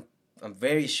I'm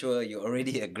very sure you're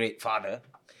already a great father,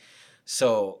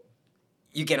 so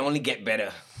you can only get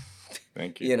better.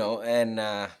 Thank you. You know,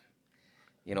 and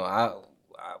you know, I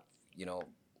you know,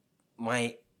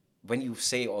 when you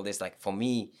say all this, like for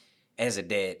me, as a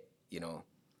dad, you know,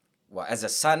 well, as a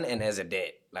son and as a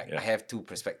dad, like I have two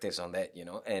perspectives on that, you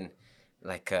know, and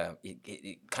like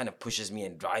it kind of pushes me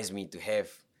and drives me to have,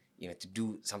 you know, to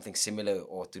do something similar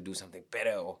or to do something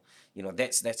better, or, you know,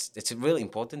 that's really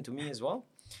important to me as well.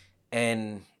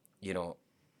 And, you know,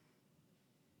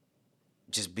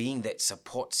 just being that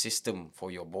support system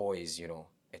for your boys, you know,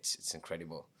 it's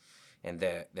incredible. And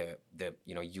the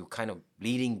you know, you kind of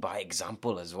leading by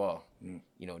example as well.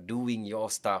 You know, doing your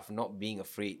stuff, not being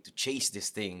afraid to chase these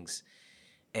things.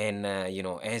 And you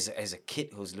know, as a kid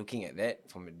who's looking at that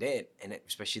from a dad, and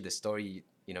especially the story,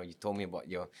 you know, you told me about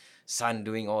your son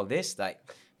doing all this, like,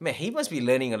 man, he must be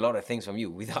learning a lot of things from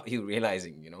you without you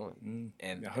realizing, you know.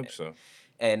 And I hope so.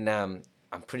 And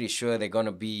I'm pretty sure they're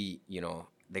gonna be, you know,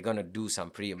 they're gonna do some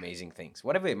pretty amazing things,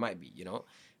 whatever it might be, you know.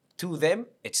 To them,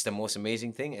 it's the most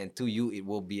amazing thing, and to you, it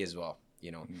will be as well,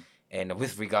 you know. And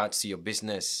with regards to your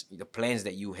business, the plans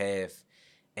that you have,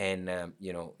 and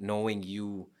you know, knowing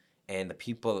you and the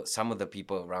people, some of the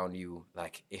people around you,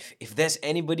 like if there's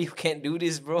anybody who can't do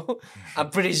this, bro,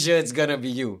 I'm pretty sure it's gonna be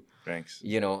you. Thanks.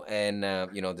 You know, and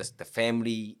you know, the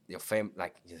family,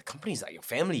 like the company's like your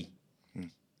family.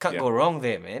 Can't go wrong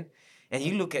there, man. And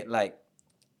you look at like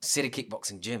City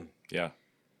Kickboxing Gym. Yeah.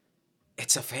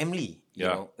 It's a family, you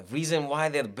know. The reason why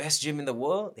they're the best gym in the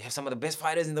world, they have some of the best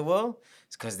fighters in the world,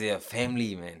 it's because they're a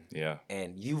family, man. Yeah.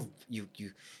 And you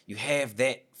have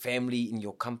that family in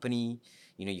your company.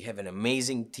 You know, you have an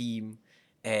amazing team,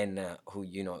 and who,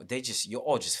 you know, you're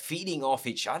all just feeding off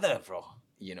each other, bro.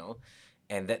 You know,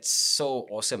 and that's so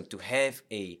awesome to have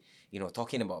a, you know,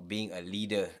 talking about being a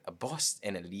leader, a boss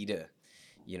and a leader,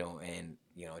 you know, and,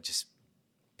 you know, just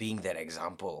being that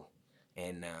example.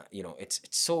 And you know, it's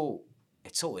so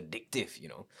addictive, you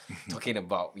know. Talking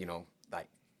about, you know, like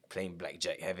playing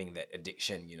blackjack, having that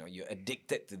addiction, you know, you're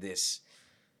addicted to this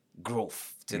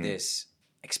growth, to this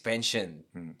expansion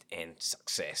and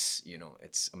success, you know.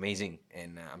 It's amazing.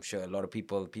 And I'm sure a lot of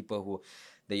people who,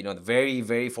 you know, the very,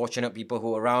 very fortunate people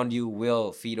who are around you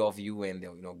will feed off you, and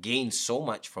they'll, you know, gain so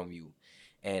much from you.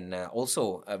 And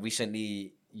also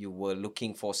recently you were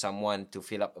looking for someone to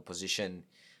fill up a position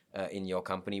in your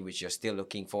company, which you're still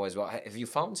looking for as well. Have you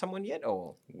found someone yet,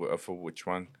 or For which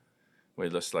one? We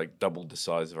just like doubled the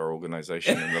size of our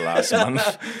organization in the last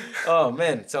month. Oh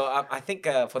man! So I think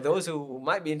for those who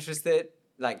might be interested,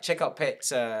 like, check out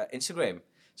Pat's Instagram.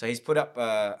 So he's put up.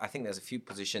 I think there's a few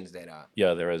positions that are.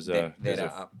 Yeah, there is that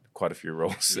are up. Quite a few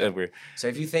roles. Yeah. So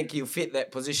if you think you fit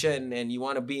that position and you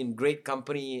want to be in great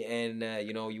company, and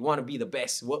you know, you want to be the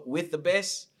best, work with the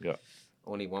best. Yeah.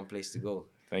 Only one place to go.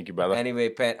 Thank you, brother. Anyway,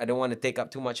 Pat, I don't want to take up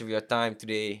too much of your time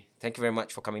today. Thank you very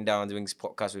much for coming down and doing this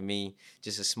podcast with me.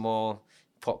 Just a small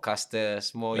podcaster,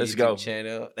 small YouTube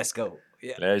channel. Let's go.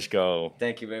 Yeah. Let's go.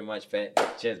 Thank you very much,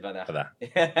 Pat. Cheers, brother.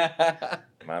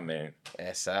 My man.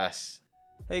 That's us.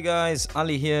 Hey guys,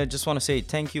 Ali here. Just want to say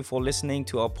thank you for listening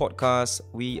to our podcast.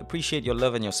 We appreciate your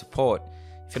love and your support.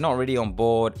 If you're not already on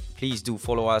board, please do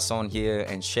follow us on here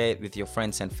and share it with your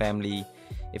friends and family.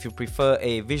 If you prefer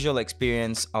a visual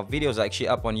experience, our videos are actually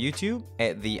up on YouTube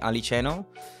at the Ali channel.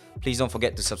 Please don't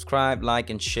forget to subscribe, like,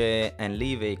 and share, and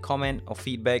leave a comment or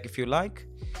feedback if you like.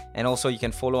 And also you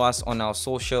can follow us on our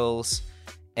socials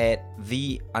at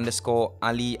the_Ali_channel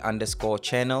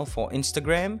for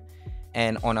Instagram,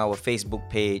 and on our Facebook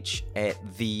page at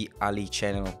the Ali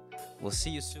channel. We'll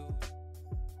see you soon.